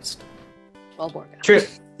out first. Wellborga. Trip.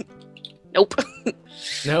 Nope.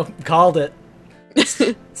 Nope, called it.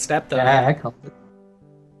 Stepped on it. Yeah, I called it.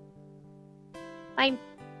 Fine.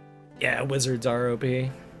 Yeah, wizards are OP. I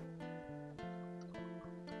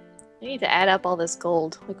need to add up all this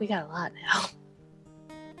gold. Like, we got a lot now.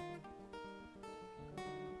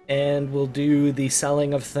 And we'll do the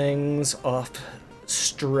selling of things off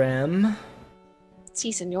Strem.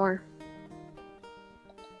 Si, senor.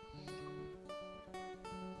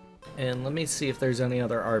 And let me see if there's any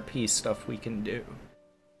other RP stuff we can do.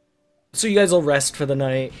 So you guys will rest for the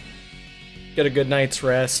night. Get a good night's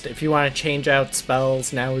rest. If you want to change out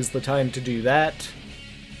spells, now is the time to do that.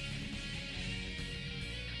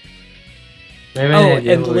 Maybe Oh, I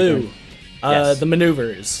idea and what we're Lou, doing. Yes. the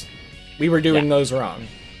maneuvers. We were doing those wrong.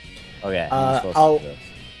 Okay.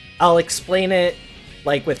 I'll explain it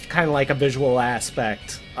like with kind of like a visual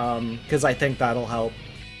aspect, because I think that'll help.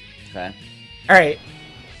 Okay. All right.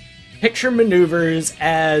 Picture maneuvers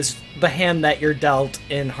as the hand that you're dealt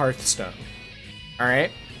in Hearthstone. All right.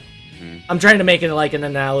 Mhm. I'm trying to make it like an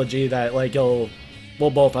analogy that like we'll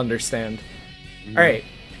both understand. Mhm. All right.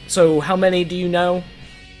 So how many do you know?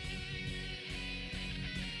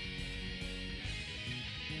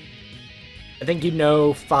 I think you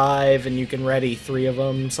know 5, and you can ready 3 of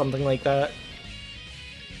them, something like that.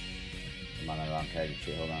 I'm on the wrong character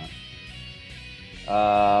sheet. Hold on.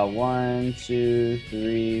 1, 2,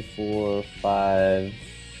 3, 4, 5.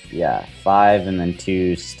 Yeah, 5, and then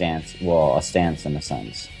 2 stance. Well, a stance and a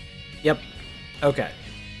sense. Yep. Okay.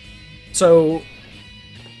 So,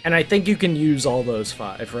 and I think you can use all those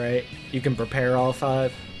 5, right? You can prepare all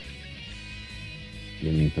 5.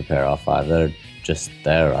 You mean prepare all 5? They're just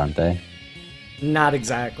there, aren't they? Not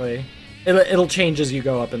exactly. It'll change as you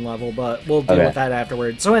go up in level, but we'll deal Okay. with that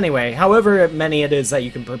afterward. So anyway, however many it is that you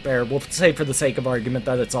can prepare, we'll say for the sake of argument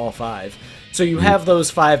that it's all 5. So you have those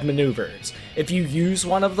 5 maneuvers. If you use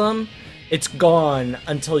one of them, it's gone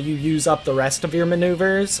until you use up the rest of your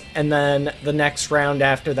maneuvers, and then the next round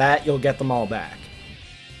after that, you'll get them all back.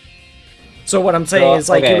 So what I'm saying is,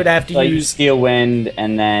 like, you would have to so use... Steel Wind,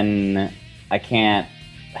 and then I can't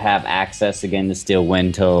have access again to Steel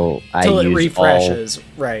Wind till I Till it use refreshes,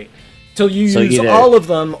 right. Till you So use either- all of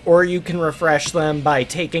them, or you can refresh them by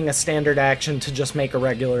taking a standard action to just make a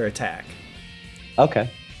regular attack. all... Okay.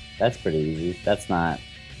 That's pretty easy. That's not...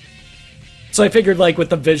 So I figured, like, with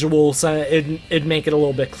the visual, it'd make it a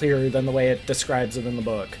little bit clearer than the way it describes it in the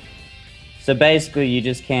book. So basically, you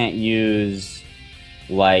just can't use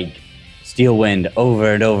like Steel Wind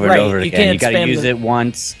over and over Right, and over you again. can't You gotta spam use the- it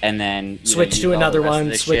once and then Switch use to all the another rest of one,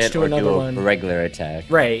 the switch shit, to or another do one. a regular attack.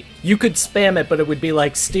 Right. You could spam it, but it would be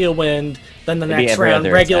like Steel Wind, then the It'd be next every round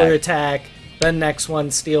other regular attack, then next one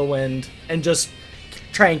Steel Wind, and just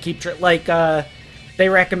try and keep they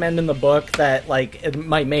recommend in the book that like it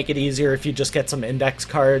might make it easier if you just get some index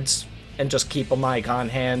cards and just keep them like on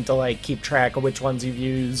hand to like keep track of which ones you've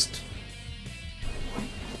used.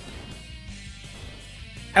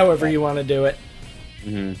 However you want to do it.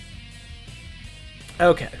 Mm-hmm.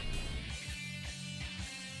 Okay.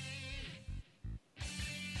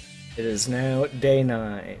 It is now day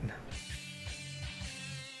 9.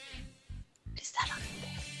 What is that on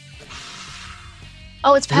there?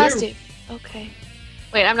 Oh, it's Is there- past it. Okay.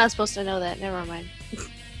 Wait, I'm not supposed to know that. Never mind.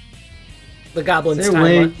 The Goblin's Is there a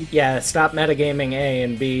way- timeline. Yeah, stop metagaming A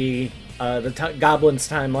and B. The Goblin's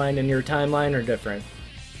timeline and your timeline are different.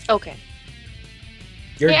 Okay.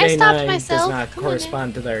 Your Hey, I day stopped 9 myself. does not Come on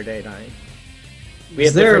correspond to their day 9. We Is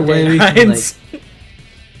have there a different way day we can, nines.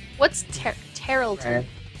 What's Terrellton? Right.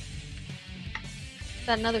 Is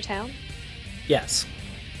that another town? Yes,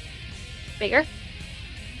 Bigger?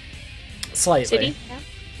 slightly. City? Yeah.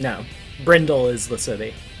 No, Brindle is the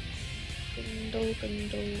city.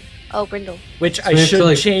 Brindle. Oh, Brindle. Which So I we have to, should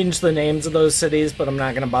like- change the names of those cities, but I'm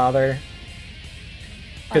not going to bother.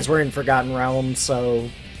 Because we're in Forgotten Realms, so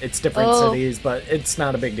it's different Oh. cities, but it's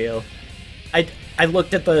not a big deal. I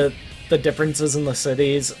looked at the differences in the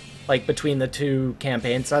cities, like between the two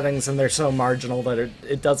campaign settings, and they're so marginal that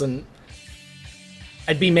it doesn't...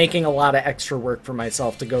 I'd be making a lot of extra work for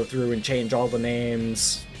myself to go through and change all the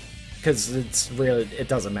names, because it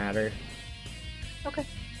doesn't matter. Okay.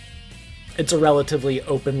 It's a relatively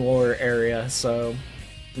open lore area, so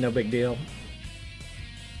no big deal.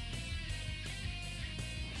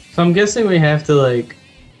 So I'm guessing we have to like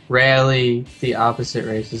rally the opposite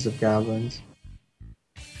races of goblins.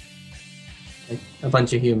 Like a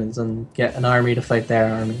bunch of humans and get an army to fight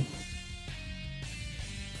their army.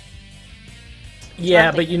 Yeah,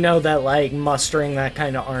 Nothing. but you know that, like, mustering that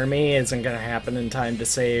kind of army isn't gonna happen in time to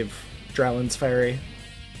save Drellin's Ferry.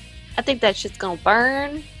 I think that shit's gonna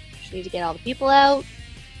burn. Just need to get all the people out.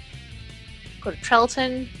 Go to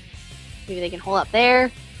Trelton. Maybe they can hold up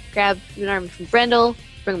there. Grab an army from Brindle.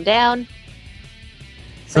 Bring them down.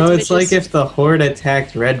 So Fight some it's like bitches. if the Horde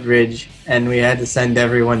attacked Red Ridge and we had to send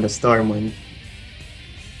everyone to Stormwind.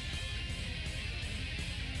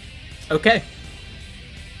 Okay.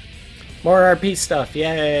 More RP stuff,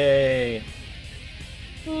 yay!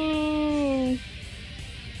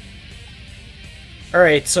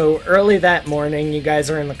 Alright, so early that morning, you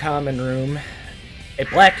guys are in the common room. A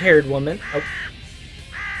black-haired woman... Oh.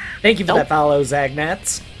 Thank you for that follow,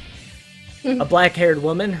 Zagnats. A black-haired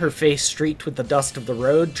woman, her face streaked with the dust of the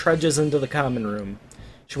road, trudges into the common room.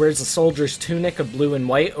 She wears a soldier's tunic of blue and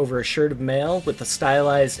white over a shirt of mail with the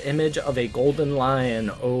stylized image of a golden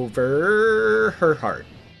lion over her heart.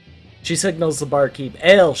 She signals the barkeep.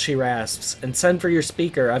 "Ale," she rasps, "and send for your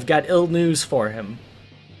speaker. I've got ill news for him."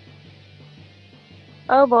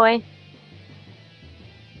 Oh boy.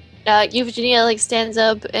 Eugenia like stands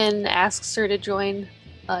up and asks her to join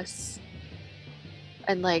us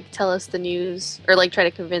and like tell us the news, or like try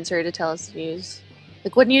to convince her to tell us the news.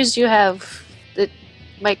 Like, what news do you have that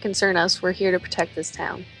might concern us? We're here to protect this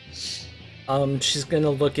town. She's gonna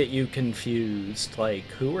look at you confused, like,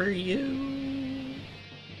 who are you?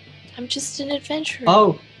 I'm just an adventurer.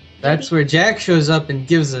 Oh, that's where Jack shows up and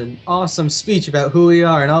gives an awesome speech about who we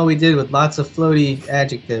are and all we did with lots of floaty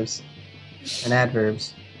adjectives and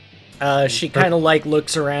adverbs. She kind of like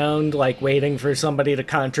looks around, like waiting for somebody to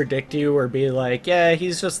contradict you or be like, yeah,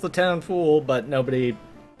 he's just the town fool, but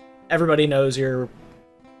everybody knows you're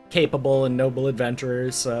capable and noble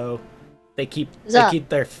adventurers, so they keep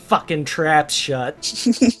their fucking traps shut.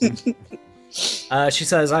 She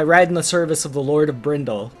says, "I ride in the service of the Lord of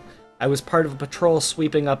Brindle. I was part of a patrol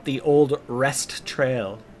sweeping up the old Rest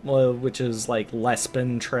Trail," which is like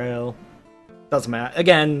Lespin Trail. Doesn't matter.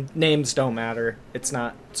 Again, names don't matter. It's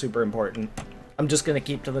not super important. I'm just gonna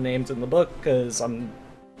keep to the names in the book because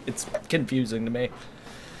it's confusing to me.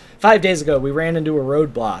 5 days ago, we ran into a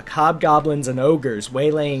roadblock. Hobgoblins and ogres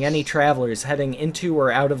waylaying any travelers heading into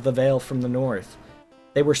or out of the Vale from the north.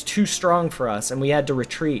 They were too strong for us, and we had to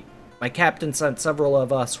retreat. My captain sent several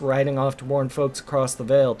of us riding off to warn folks across the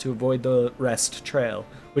Vale to avoid the Rest Trail,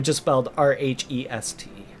 which is spelled R-H-E-S-T.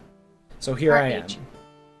 So here I am.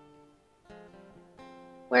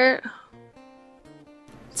 Where?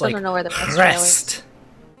 It's Still like don't know where the Rest Trail is. Rest.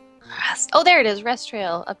 Rest. Oh, there it is. Rest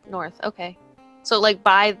Trail up north. Okay. So, like,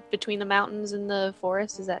 between the mountains and the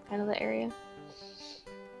forest, is that kind of the area?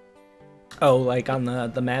 Oh, like on the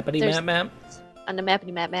mappity map? On the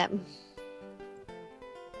mappity map.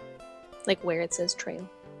 Like where it says trail.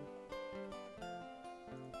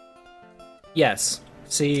 Yes.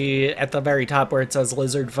 See at the very top where it says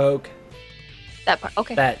lizard folk? That part,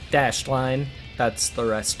 okay. That dashed line, that's the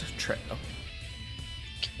rest trail.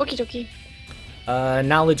 Okie dokie.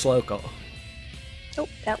 Knowledge local. Oh,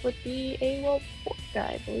 that would be a wolf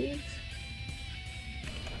guy, I believe.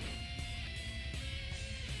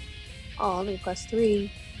 Oh, only +3.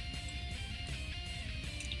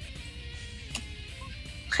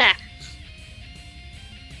 Ha!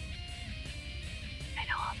 I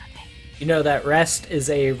know all the things. You know that Rest is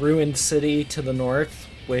a ruined city to the north,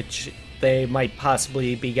 which they might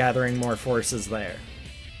possibly be gathering more forces there.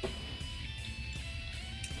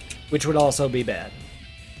 Which would also be bad.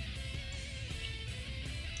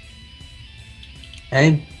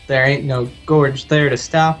 And there ain't no gorge there to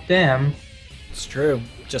stop them. It's true.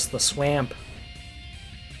 Just the swamp.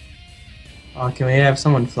 Oh, can we have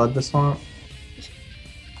someone flood the swamp?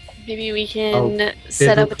 Maybe we can Oh,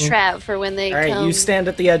 set up a biblical? trap for when they Alright, come. you stand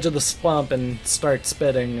at the edge of the swamp and start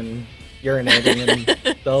spitting and urinating,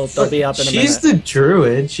 and they'll be up in a She's minute. the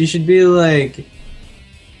druid. She should be like...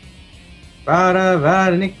 Vada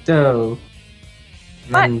Vada Nicto.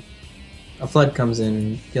 And then a flood comes in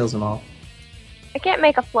and kills them all. I can't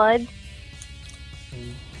make a flood.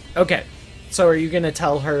 Okay, so are you gonna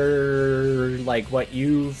tell her, like, what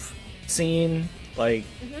you've seen? Like,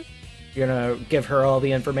 you're gonna give her all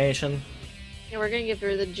the information? Yeah, we're gonna give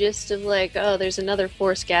her the gist of like, oh, there's another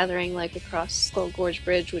force gathering like across Skull Gorge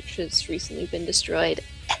Bridge, which has recently been destroyed.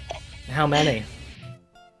 How many?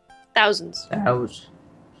 Thousands. Ouch.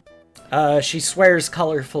 She swears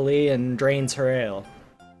colorfully and drains her ale.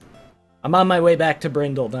 I'm on my way back to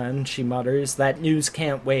Brindle then, she mutters. That news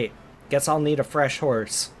can't wait. Guess I'll need a fresh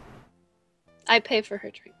horse. I pay for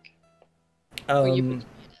her drink. Or you pretend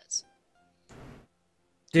he does.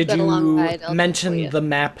 Did got a long you ride, I'll do it for mention you. the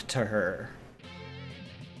map to her?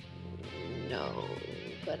 No,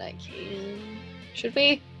 but I can. Should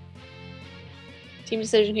we? Team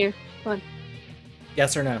decision here. Come on.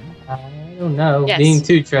 Yes or no? I don't know. Yes. Being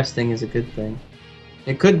too trusting is a good thing.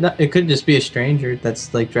 It could not, it could just be a stranger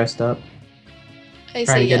that's like dressed up, I trying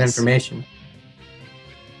say to get yes. information.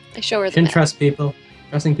 I show her the Shouldn't map. trust people.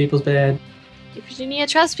 Trusting people's bad. Virginia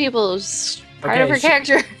trust people. It's part of Okay, her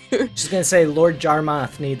character. She's gonna say Lord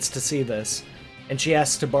Jarmoth needs to see this, and she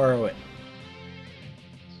asks to borrow it.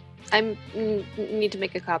 I need to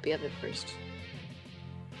make a copy of it first.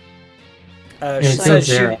 Yeah, She it's says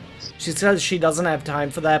zero. she says she doesn't have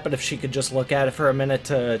time for that, but if she could just look at it for a minute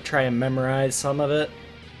to try and memorize some of it,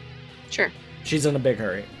 Sure. she's in a big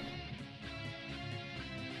hurry.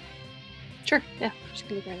 Sure. Yeah. Just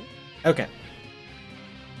gonna look at it. Okay.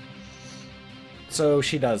 So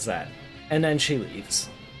she does that, and then she leaves.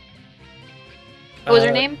 What was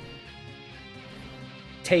her name?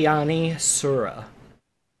 Tayani Sura,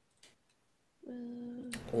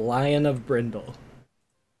 Lion of Brindle.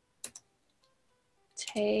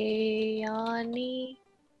 Tayani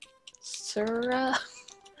Sura,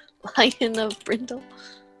 Lion of Brindle.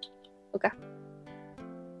 Okay,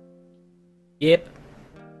 Yep.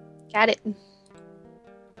 got it.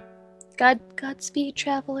 Godspeed,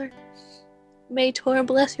 traveler. May Tor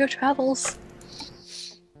bless your travels.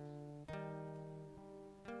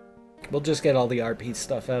 We'll just get all the RP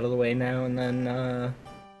stuff out of the way now, and then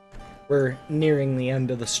we're nearing the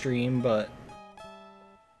end of the stream, but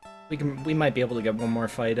we might be able to get one more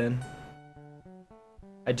fight in.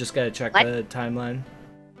 I just gotta check What? the timeline.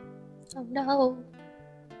 Oh no.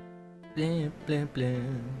 Blim, blim,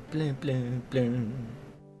 blim, blim, blim, blim.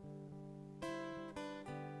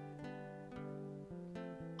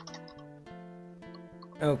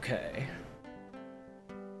 Okay.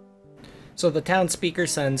 So the town speaker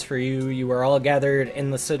sends for you. You are all gathered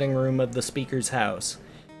in the sitting room of the speaker's house.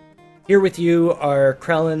 Here with you are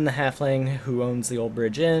Krellin the halfling, who owns the Old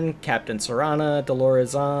Bridge Inn, Captain Sorana,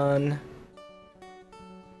 Dolorazan,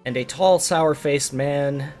 and a tall, sour-faced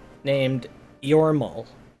man named Yormel.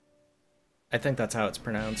 I think that's how it's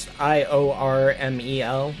pronounced.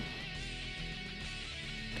 Iormel.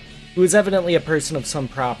 Who is evidently a person of some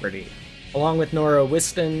property. Along with Nora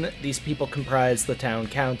Whiston, these people comprise the town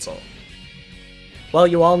council. Well,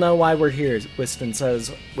 you all know why we're here, Whiston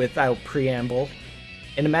says without preamble.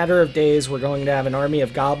 In a matter of days, we're going to have an army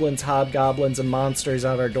of goblins, hobgoblins, and monsters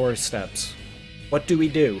at our doorsteps. What do we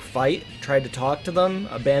do? Fight? Try to talk to them?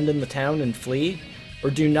 Abandon the town and flee? Or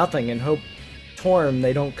do nothing and hope Torm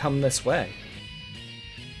they don't come this way?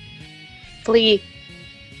 Flee.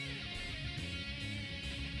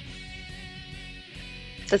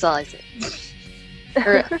 That's all I say.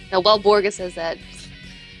 Or, no, well, Borga says that.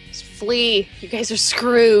 Just flee. You guys are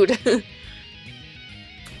screwed.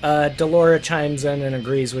 Delora chimes in and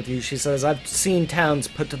agrees with you. She says, I've seen towns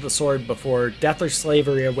put to the sword before. Death or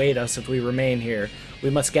slavery await us if we remain here. We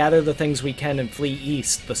must gather the things we can and flee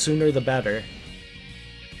east. The sooner the better.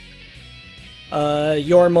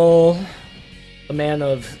 Yormul, the man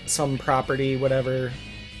of some property, whatever.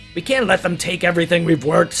 We can't let them take everything we've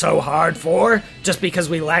worked so hard for, just because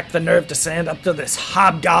we lack the nerve to stand up to this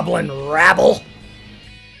hobgoblin rabble.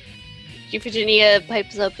 Virginia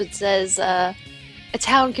pipes up and says, a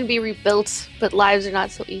town can be rebuilt, but lives are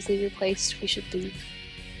not so easily replaced. We should leave.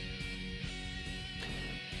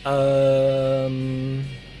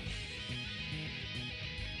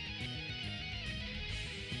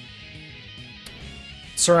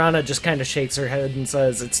 Serana just kind of shakes her head and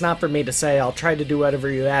says, it's not for me to say. I'll try to do whatever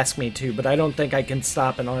you ask me to, but I don't think I can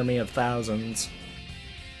stop an army of thousands.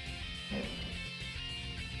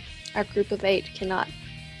 Our group of 8 cannot.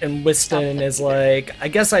 And Whiston is like, I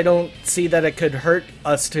guess I don't see that it could hurt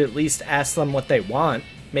us to at least ask them what they want.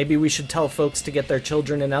 Maybe we should tell folks to get their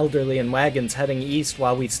children and elderly in wagons heading east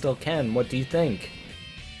while we still can. What do you think?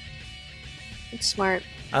 It's smart.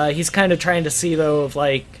 He's kind of trying to see, though, of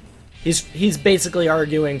like... He's basically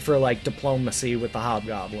arguing for, like, diplomacy with the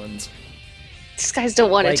hobgoblins. These guys don't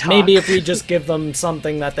want to like, talk. maybe if we just give them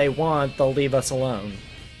something that they want, they'll leave us alone.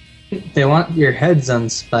 They want your heads on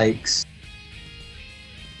spikes.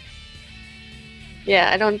 Yeah,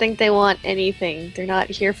 I don't think they want anything. They're not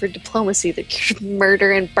here for diplomacy. They're here to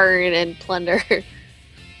murder and burn and plunder.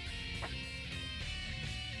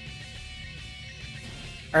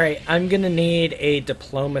 Alright, I'm gonna need a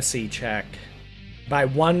diplomacy check. By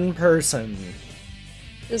one person.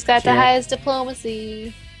 Who's got the Sure. highest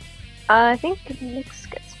diplomacy? I think Nyx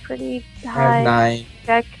gets pretty I have high. 9.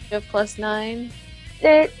 Check. You have +9.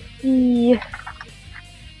 Yeah.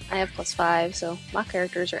 I have +5, so my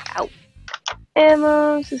characters are out.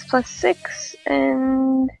 Amos is +6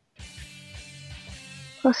 and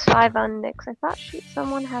 +5 on Nyx. I thought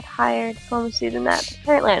someone had higher diplomacy than that, but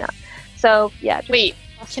apparently not. So yeah. Just Wait,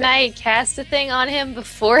 can I cast a thing on him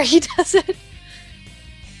before he does it?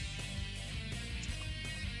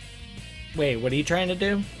 Wait, what are you trying to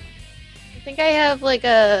do? I think I have like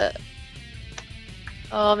a...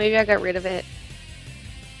 Oh, maybe I got rid of it.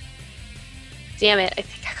 Damn it, I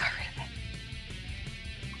think I got rid of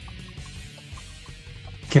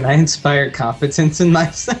it. Can I inspire competence in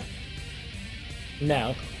myself?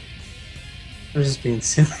 No. I'm just being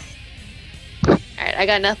silly. Alright, I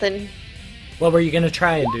got nothing. What were you gonna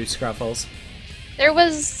try and do, Scruffles? There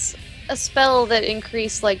was a spell that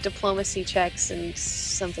increased like diplomacy checks and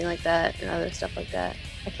something like that and other stuff like that.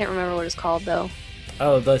 I can't remember what it's called though.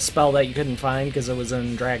 Oh, the spell that you couldn't find because it was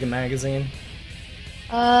in Dragon Magazine?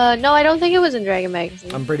 No, I don't think it was in Dragon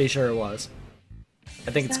Magazine. I'm pretty sure it was.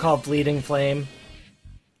 I think it's called Fleeting Flame.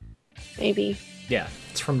 Maybe. Yeah,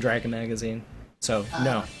 it's from Dragon Magazine. So,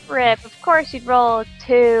 no. Rip. Of course you'd roll a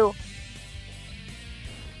 2.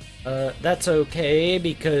 That's okay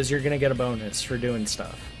because you're gonna get a bonus for doing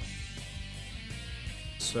stuff.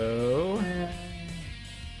 So...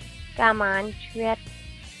 Come on, Trip.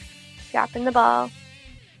 Dropping the ball.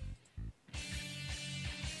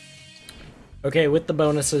 Okay, with the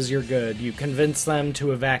bonuses, you're good. You convince them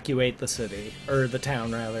to evacuate the city. Or the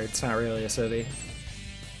town, rather. It's not really a city.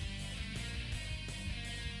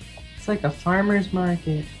 It's like a farmer's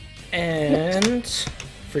market. And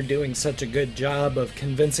for doing such a good job of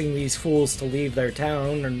convincing these fools to leave their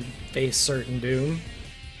town and face certain doom,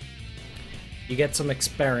 you get some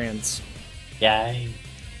experience. Yay.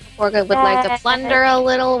 Orga would like to plunder a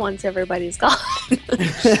little once everybody's gone.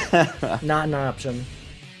 Not an option.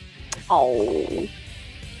 Oh.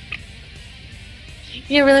 You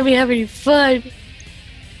didn't really be having any fun.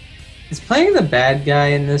 Is playing the bad guy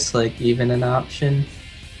in this, like, even an option?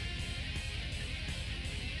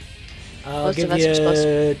 I'll Most give of us are supposed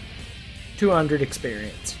you 200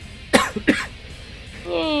 experience.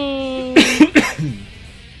 Yay.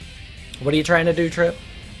 What are you trying to do, Trip?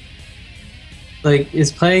 Like,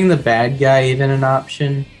 is playing the bad guy even an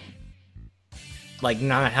option? Like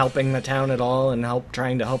not helping the town at all and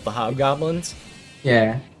trying to help the hobgoblins?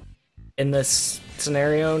 Yeah. In this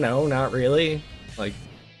scenario, no, not really. Like,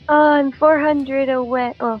 I'm 400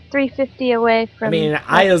 away, well, 350 away from... I mean,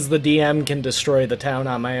 I as the DM can destroy the town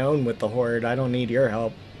on my own with the horde. I don't need your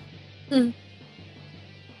help. Know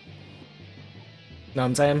what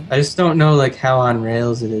I'm saying? I just don't know, like, how on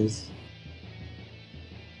rails it is.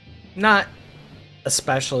 Not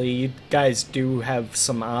especially. You guys do have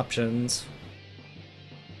some options.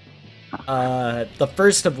 The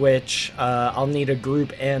first of which I'll need a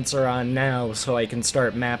group answer on now so I can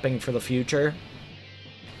start mapping for the future.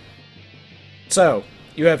 So,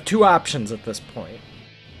 you have two options at this point.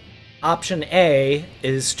 Option A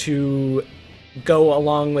is to go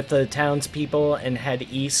along with the townspeople and head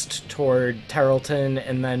east toward Terrelton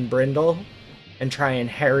and then Brindle and try and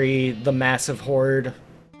harry the massive horde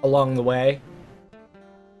along the way.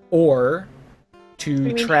 Or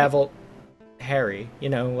to travel... Harry, you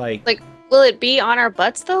know, like... Like, will it be on our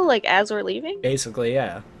butts, though? Like, as we're leaving? Basically,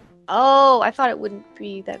 yeah. Oh, I thought it wouldn't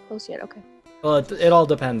be that close yet. Okay. Well, it all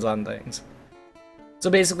depends on things.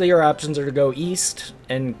 So basically, your options are to go east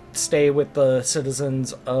and stay with the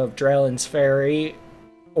citizens of Drellin's Ferry,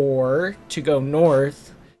 or to go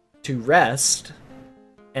north to rest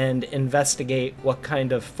and investigate what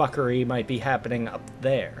kind of fuckery might be happening up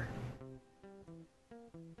there.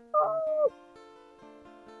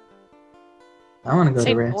 I want to go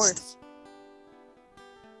Say to rest. north.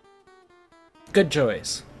 Good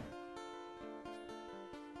choice.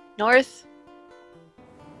 North?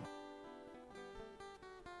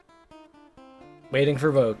 Waiting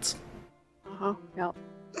for votes. Uh-huh. No.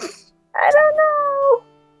 I don't know.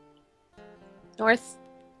 North?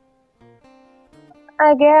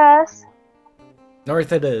 I guess.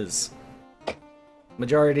 North it is.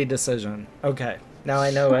 Majority decision. Okay, now I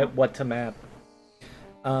know what to map.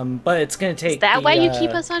 But it's gonna take. Is that the, why you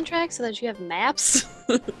keep us on track? So that you have maps?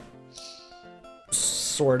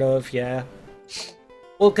 Sort of, yeah.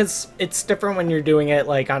 Well, because it's different when you're doing it,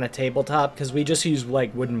 like, on a tabletop, because we just use,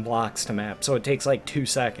 like, wooden blocks to map, so it takes, like, 2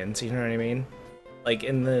 seconds, you know what I mean? Like,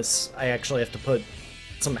 in this, I actually have to put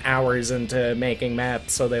some hours into making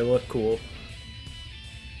maps so they look cool.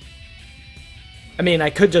 I mean,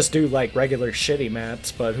 I could just do, like, regular shitty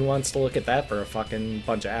maps, but who wants to look at that for a fucking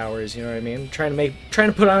bunch of hours, you know what I mean? Trying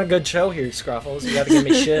to put on a good show here, Scruffles. You gotta give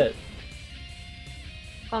me shit.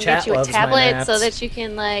 I'll Chat get you a loves my tablet so maps. that you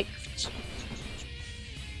can, like...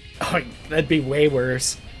 Oh, that'd be way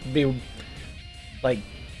worse. It'd be, like,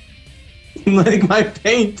 Like my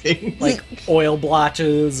painting. like oil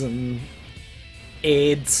blotches and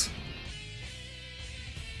AIDS.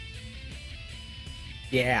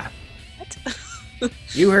 Yeah. What?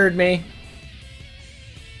 You heard me.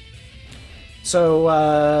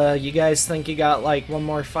 So, you guys think you got, like, one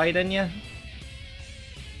more fight in you?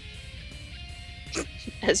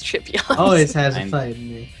 As Trip yawns. Always has a I'm- fight in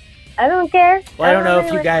me. I don't care. Well, I don't know if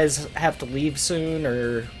really you guys have to leave soon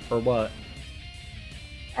or what.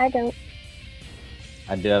 I don't.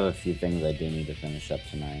 I do have a few things I do need to finish up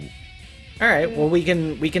tonight. All right. Well, we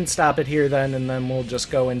can stop it here then, and then we'll just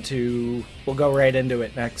go right into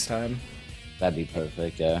it next time. That'd be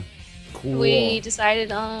perfect, yeah. Cool. We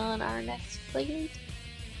decided on our next play date.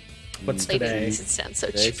 What's Play date. today? It sounds so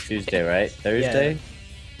Today's cheap. Tuesday, right? Thursday?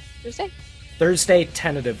 Tuesday? Thursday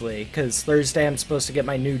tentatively, because Thursday I'm supposed to get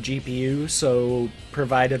my new GPU, so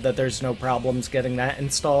provided that there's no problems getting that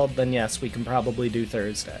installed, then yes, we can probably do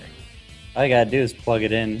Thursday. All you gotta do is plug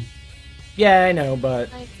it in. Yeah, I know,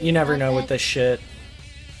 but I you never think know not with that- this shit.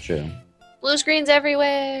 True. Blue screens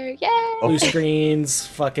everywhere! Yay! Blue screens,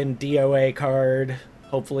 fucking DOA card,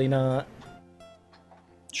 hopefully not.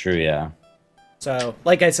 True, yeah. So,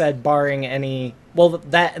 like I said, barring any... Well,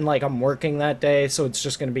 that and, like, I'm working that day, so it's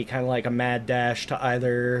just gonna be kind of like a mad dash to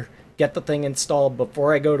either get the thing installed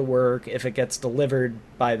before I go to work, if it gets delivered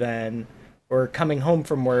by then, or coming home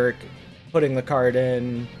from work, putting the card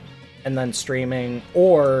in, and then streaming,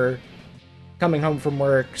 or coming home from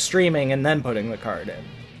work, streaming, and then putting the card in,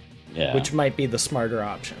 Yeah. which might be the smarter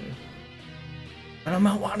option. But I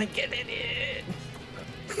might want to get it in.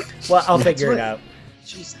 Well, I'll figure it out.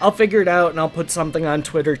 I'll figure it out, and I'll put something on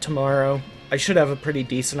Twitter tomorrow. I should have a pretty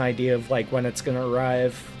decent idea of, like, when it's gonna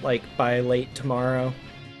arrive, like, by late tomorrow.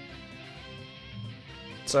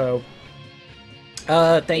 So,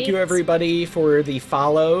 thank you Thanks. everybody for the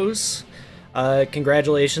follows.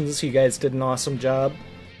 Congratulations, you guys did an awesome job.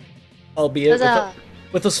 Albeit Huzzah.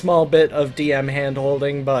 with a small bit of DM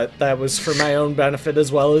hand-holding, but that was for my own benefit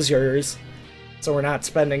as well as yours. So we're not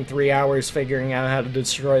spending 3 hours figuring out how to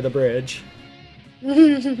destroy the bridge.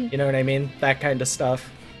 You know what I mean? That kind of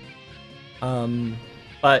stuff.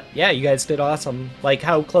 But yeah, you guys did awesome. Like,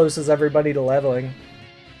 how close is everybody to leveling?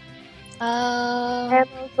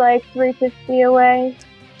 Emma's like 350 away.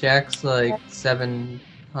 Jack's like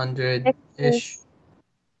 700-ish.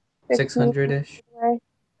 600-ish. Away.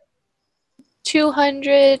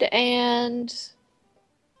 200 and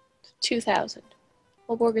 2,000.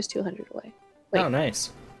 Well, Borg is 200 away. Wait. Oh,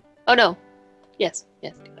 nice. Oh, no. Yes,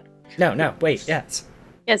 200. No, wait, yes.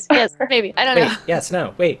 Yes, maybe. I don't Wait, know. yes,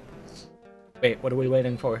 no, wait. Wait, what are we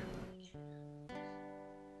waiting for?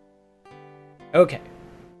 Okay.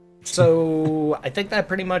 So I think that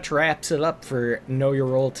pretty much wraps it up for Know Your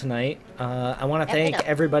Role tonight. I want to thank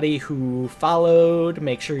everybody who followed.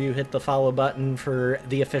 Make sure you hit the follow button for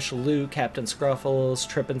the official Lou, Captain Scruffles,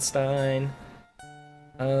 Trippenstein.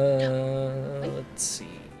 Let's see.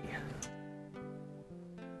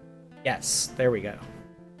 Yes, there we go.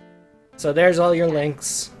 So there's all your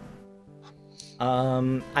links.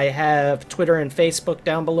 I have Twitter and Facebook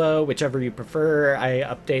down below, whichever you prefer. I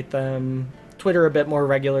update them. Twitter a bit more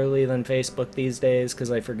regularly than Facebook these days,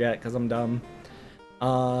 because I forget, because I'm dumb.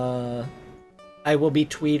 I will be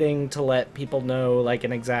tweeting to let people know, like,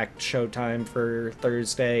 an exact showtime for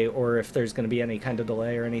Thursday, or if there's going to be any kind of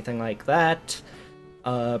delay or anything like that.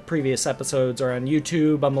 Previous episodes are on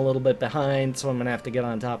YouTube. I'm a little bit behind, so I'm going to have to get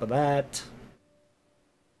on top of that.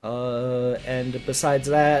 And besides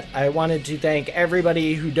that, I wanted to thank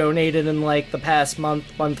everybody who donated in, like, the past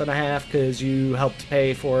month and a half, because you helped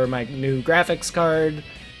pay for my new graphics card,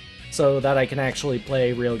 so that I can actually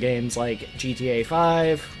play real games like GTA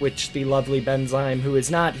 5, which the lovely Benzyme, who is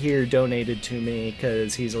not here, donated to me,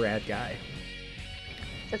 because he's a rad guy.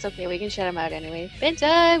 That's okay, we can shout him out anyway.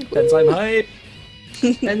 Benzyme! Benzyme hype!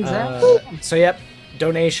 Benzyme. So yep.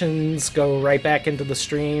 Donations go right back into the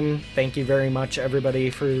stream. Thank you very much, everybody,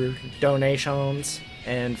 for donations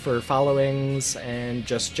and for followings and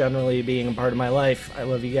just generally being a part of my life. I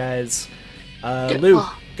love you guys. Lou,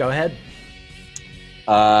 go ahead.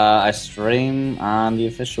 I stream on the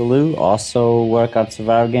official Lou. Also work on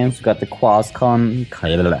survival games. We've got the QuazCon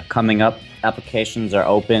coming up. Applications are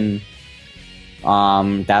open.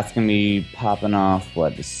 That's gonna be popping off,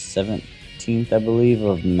 what, the 17th, I believe,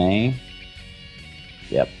 of May?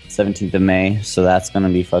 Yep, 17th of May, so that's gonna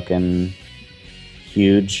be fucking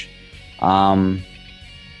huge. Other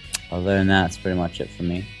than that, that's pretty much it for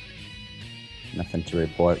me. Nothing to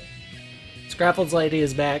report. Scrapples Lady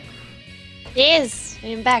is back. Yes, I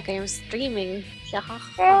am back. I am streaming.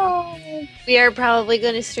 We are probably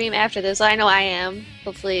going to stream after this. I know I am.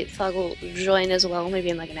 Hopefully Fog will join as well, maybe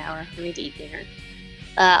in like an hour. I need to eat dinner.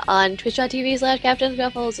 On twitch.tv/Captain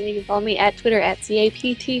Scruffles, and you can follow me at Twitter at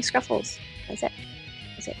CAPT Scruffles. That's it.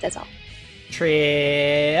 That's all.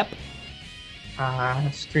 Trip.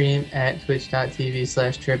 Stream at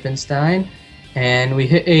twitch.tv/Trippenstein. And we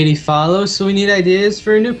hit 80 follows, so we need ideas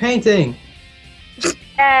for a new painting.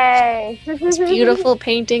 Hey! It's beautiful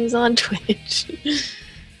paintings on Twitch.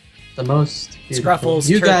 The most beautiful. Scruffles,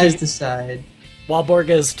 you turkey. guys decide.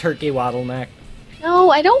 Walborga's turkey waddle neck.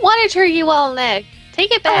 No, I don't want a turkey wall neck.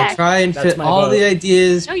 Take it back. I'll try and That's fit my all vote. the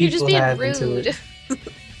ideas No, you're just people being have into rude. it.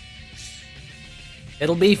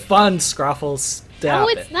 It'll be fun, Scruffles. Stop No,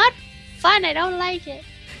 it. it's not fun. I don't like it.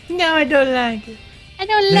 No, I don't like it. I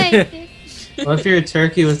don't like it. What if you're a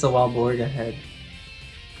turkey with a Walborga head?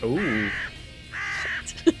 Ooh.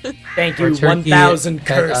 Thank Or you, turkey 1,000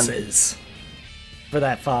 head on- curses for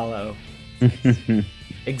that follow.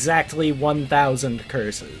 Exactly 1,000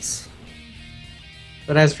 curses.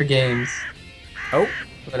 But as for games, Oh,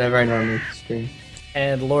 whatever I normally stream.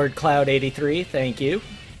 and Lord Cloud 83, thank you.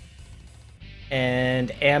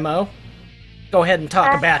 And Ammo, go ahead and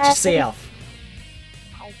talk about yourself.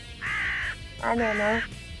 I'm Emma,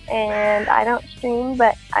 and I don't stream,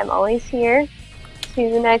 but I'm always here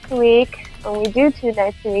 2 nights a week. And we do 2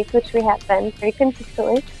 nights a week, which we have been pretty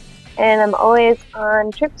consistently. And I'm always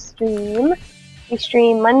on Trip Stream. We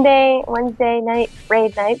stream Monday, Wednesday night,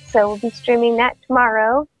 raid night, so we'll be streaming that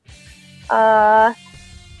tomorrow.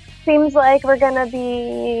 Seems like we're gonna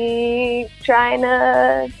be trying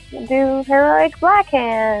to do Heroic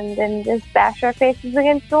Blackhand and just bash our faces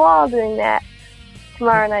against the wall doing that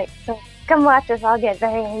tomorrow night. So come watch us, I'll get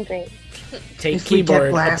very angry. Take If we get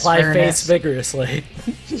keyboard, blast apply furnace. face vigorously.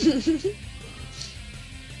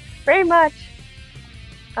 Pretty much.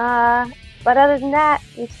 But other than that,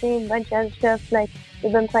 we've seen a bunch of other stuff, like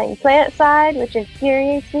we've been playing PlanetSide, which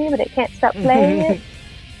infuriates me, but I can't stop playing it.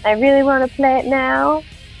 I really want to play it now,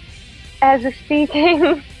 as we're speaking.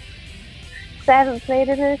 'Cause I haven't played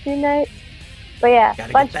it in a few nights. But yeah,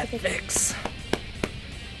 Gotta bunch get that of fix.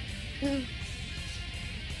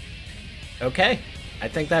 Okay, I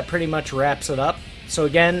think that pretty much wraps it up. So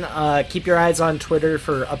again, keep your eyes on Twitter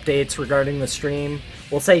for updates regarding the stream.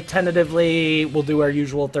 We'll say tentatively we'll do our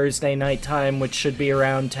usual Thursday night time, which should be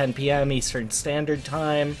around 10 p.m. Eastern Standard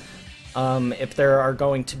Time. If there are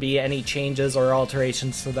going to be any changes or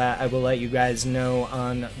alterations to that, I will let you guys know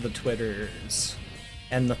on the Twitters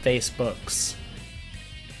and the Facebooks.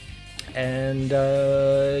 And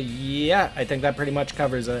yeah, I think that pretty much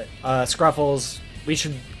covers it. Scruffles, we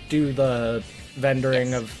should do the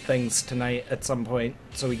vendoring of things tonight at some point,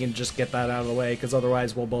 so we can just get that out of the way, because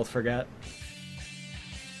otherwise we'll both forget.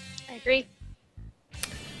 I agree.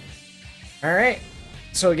 Alright.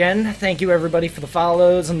 So again, thank you everybody for the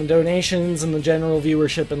follows and the donations and the general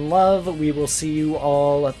viewership and love. We will see you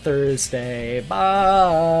all Thursday.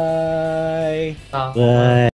 Bye! Bye.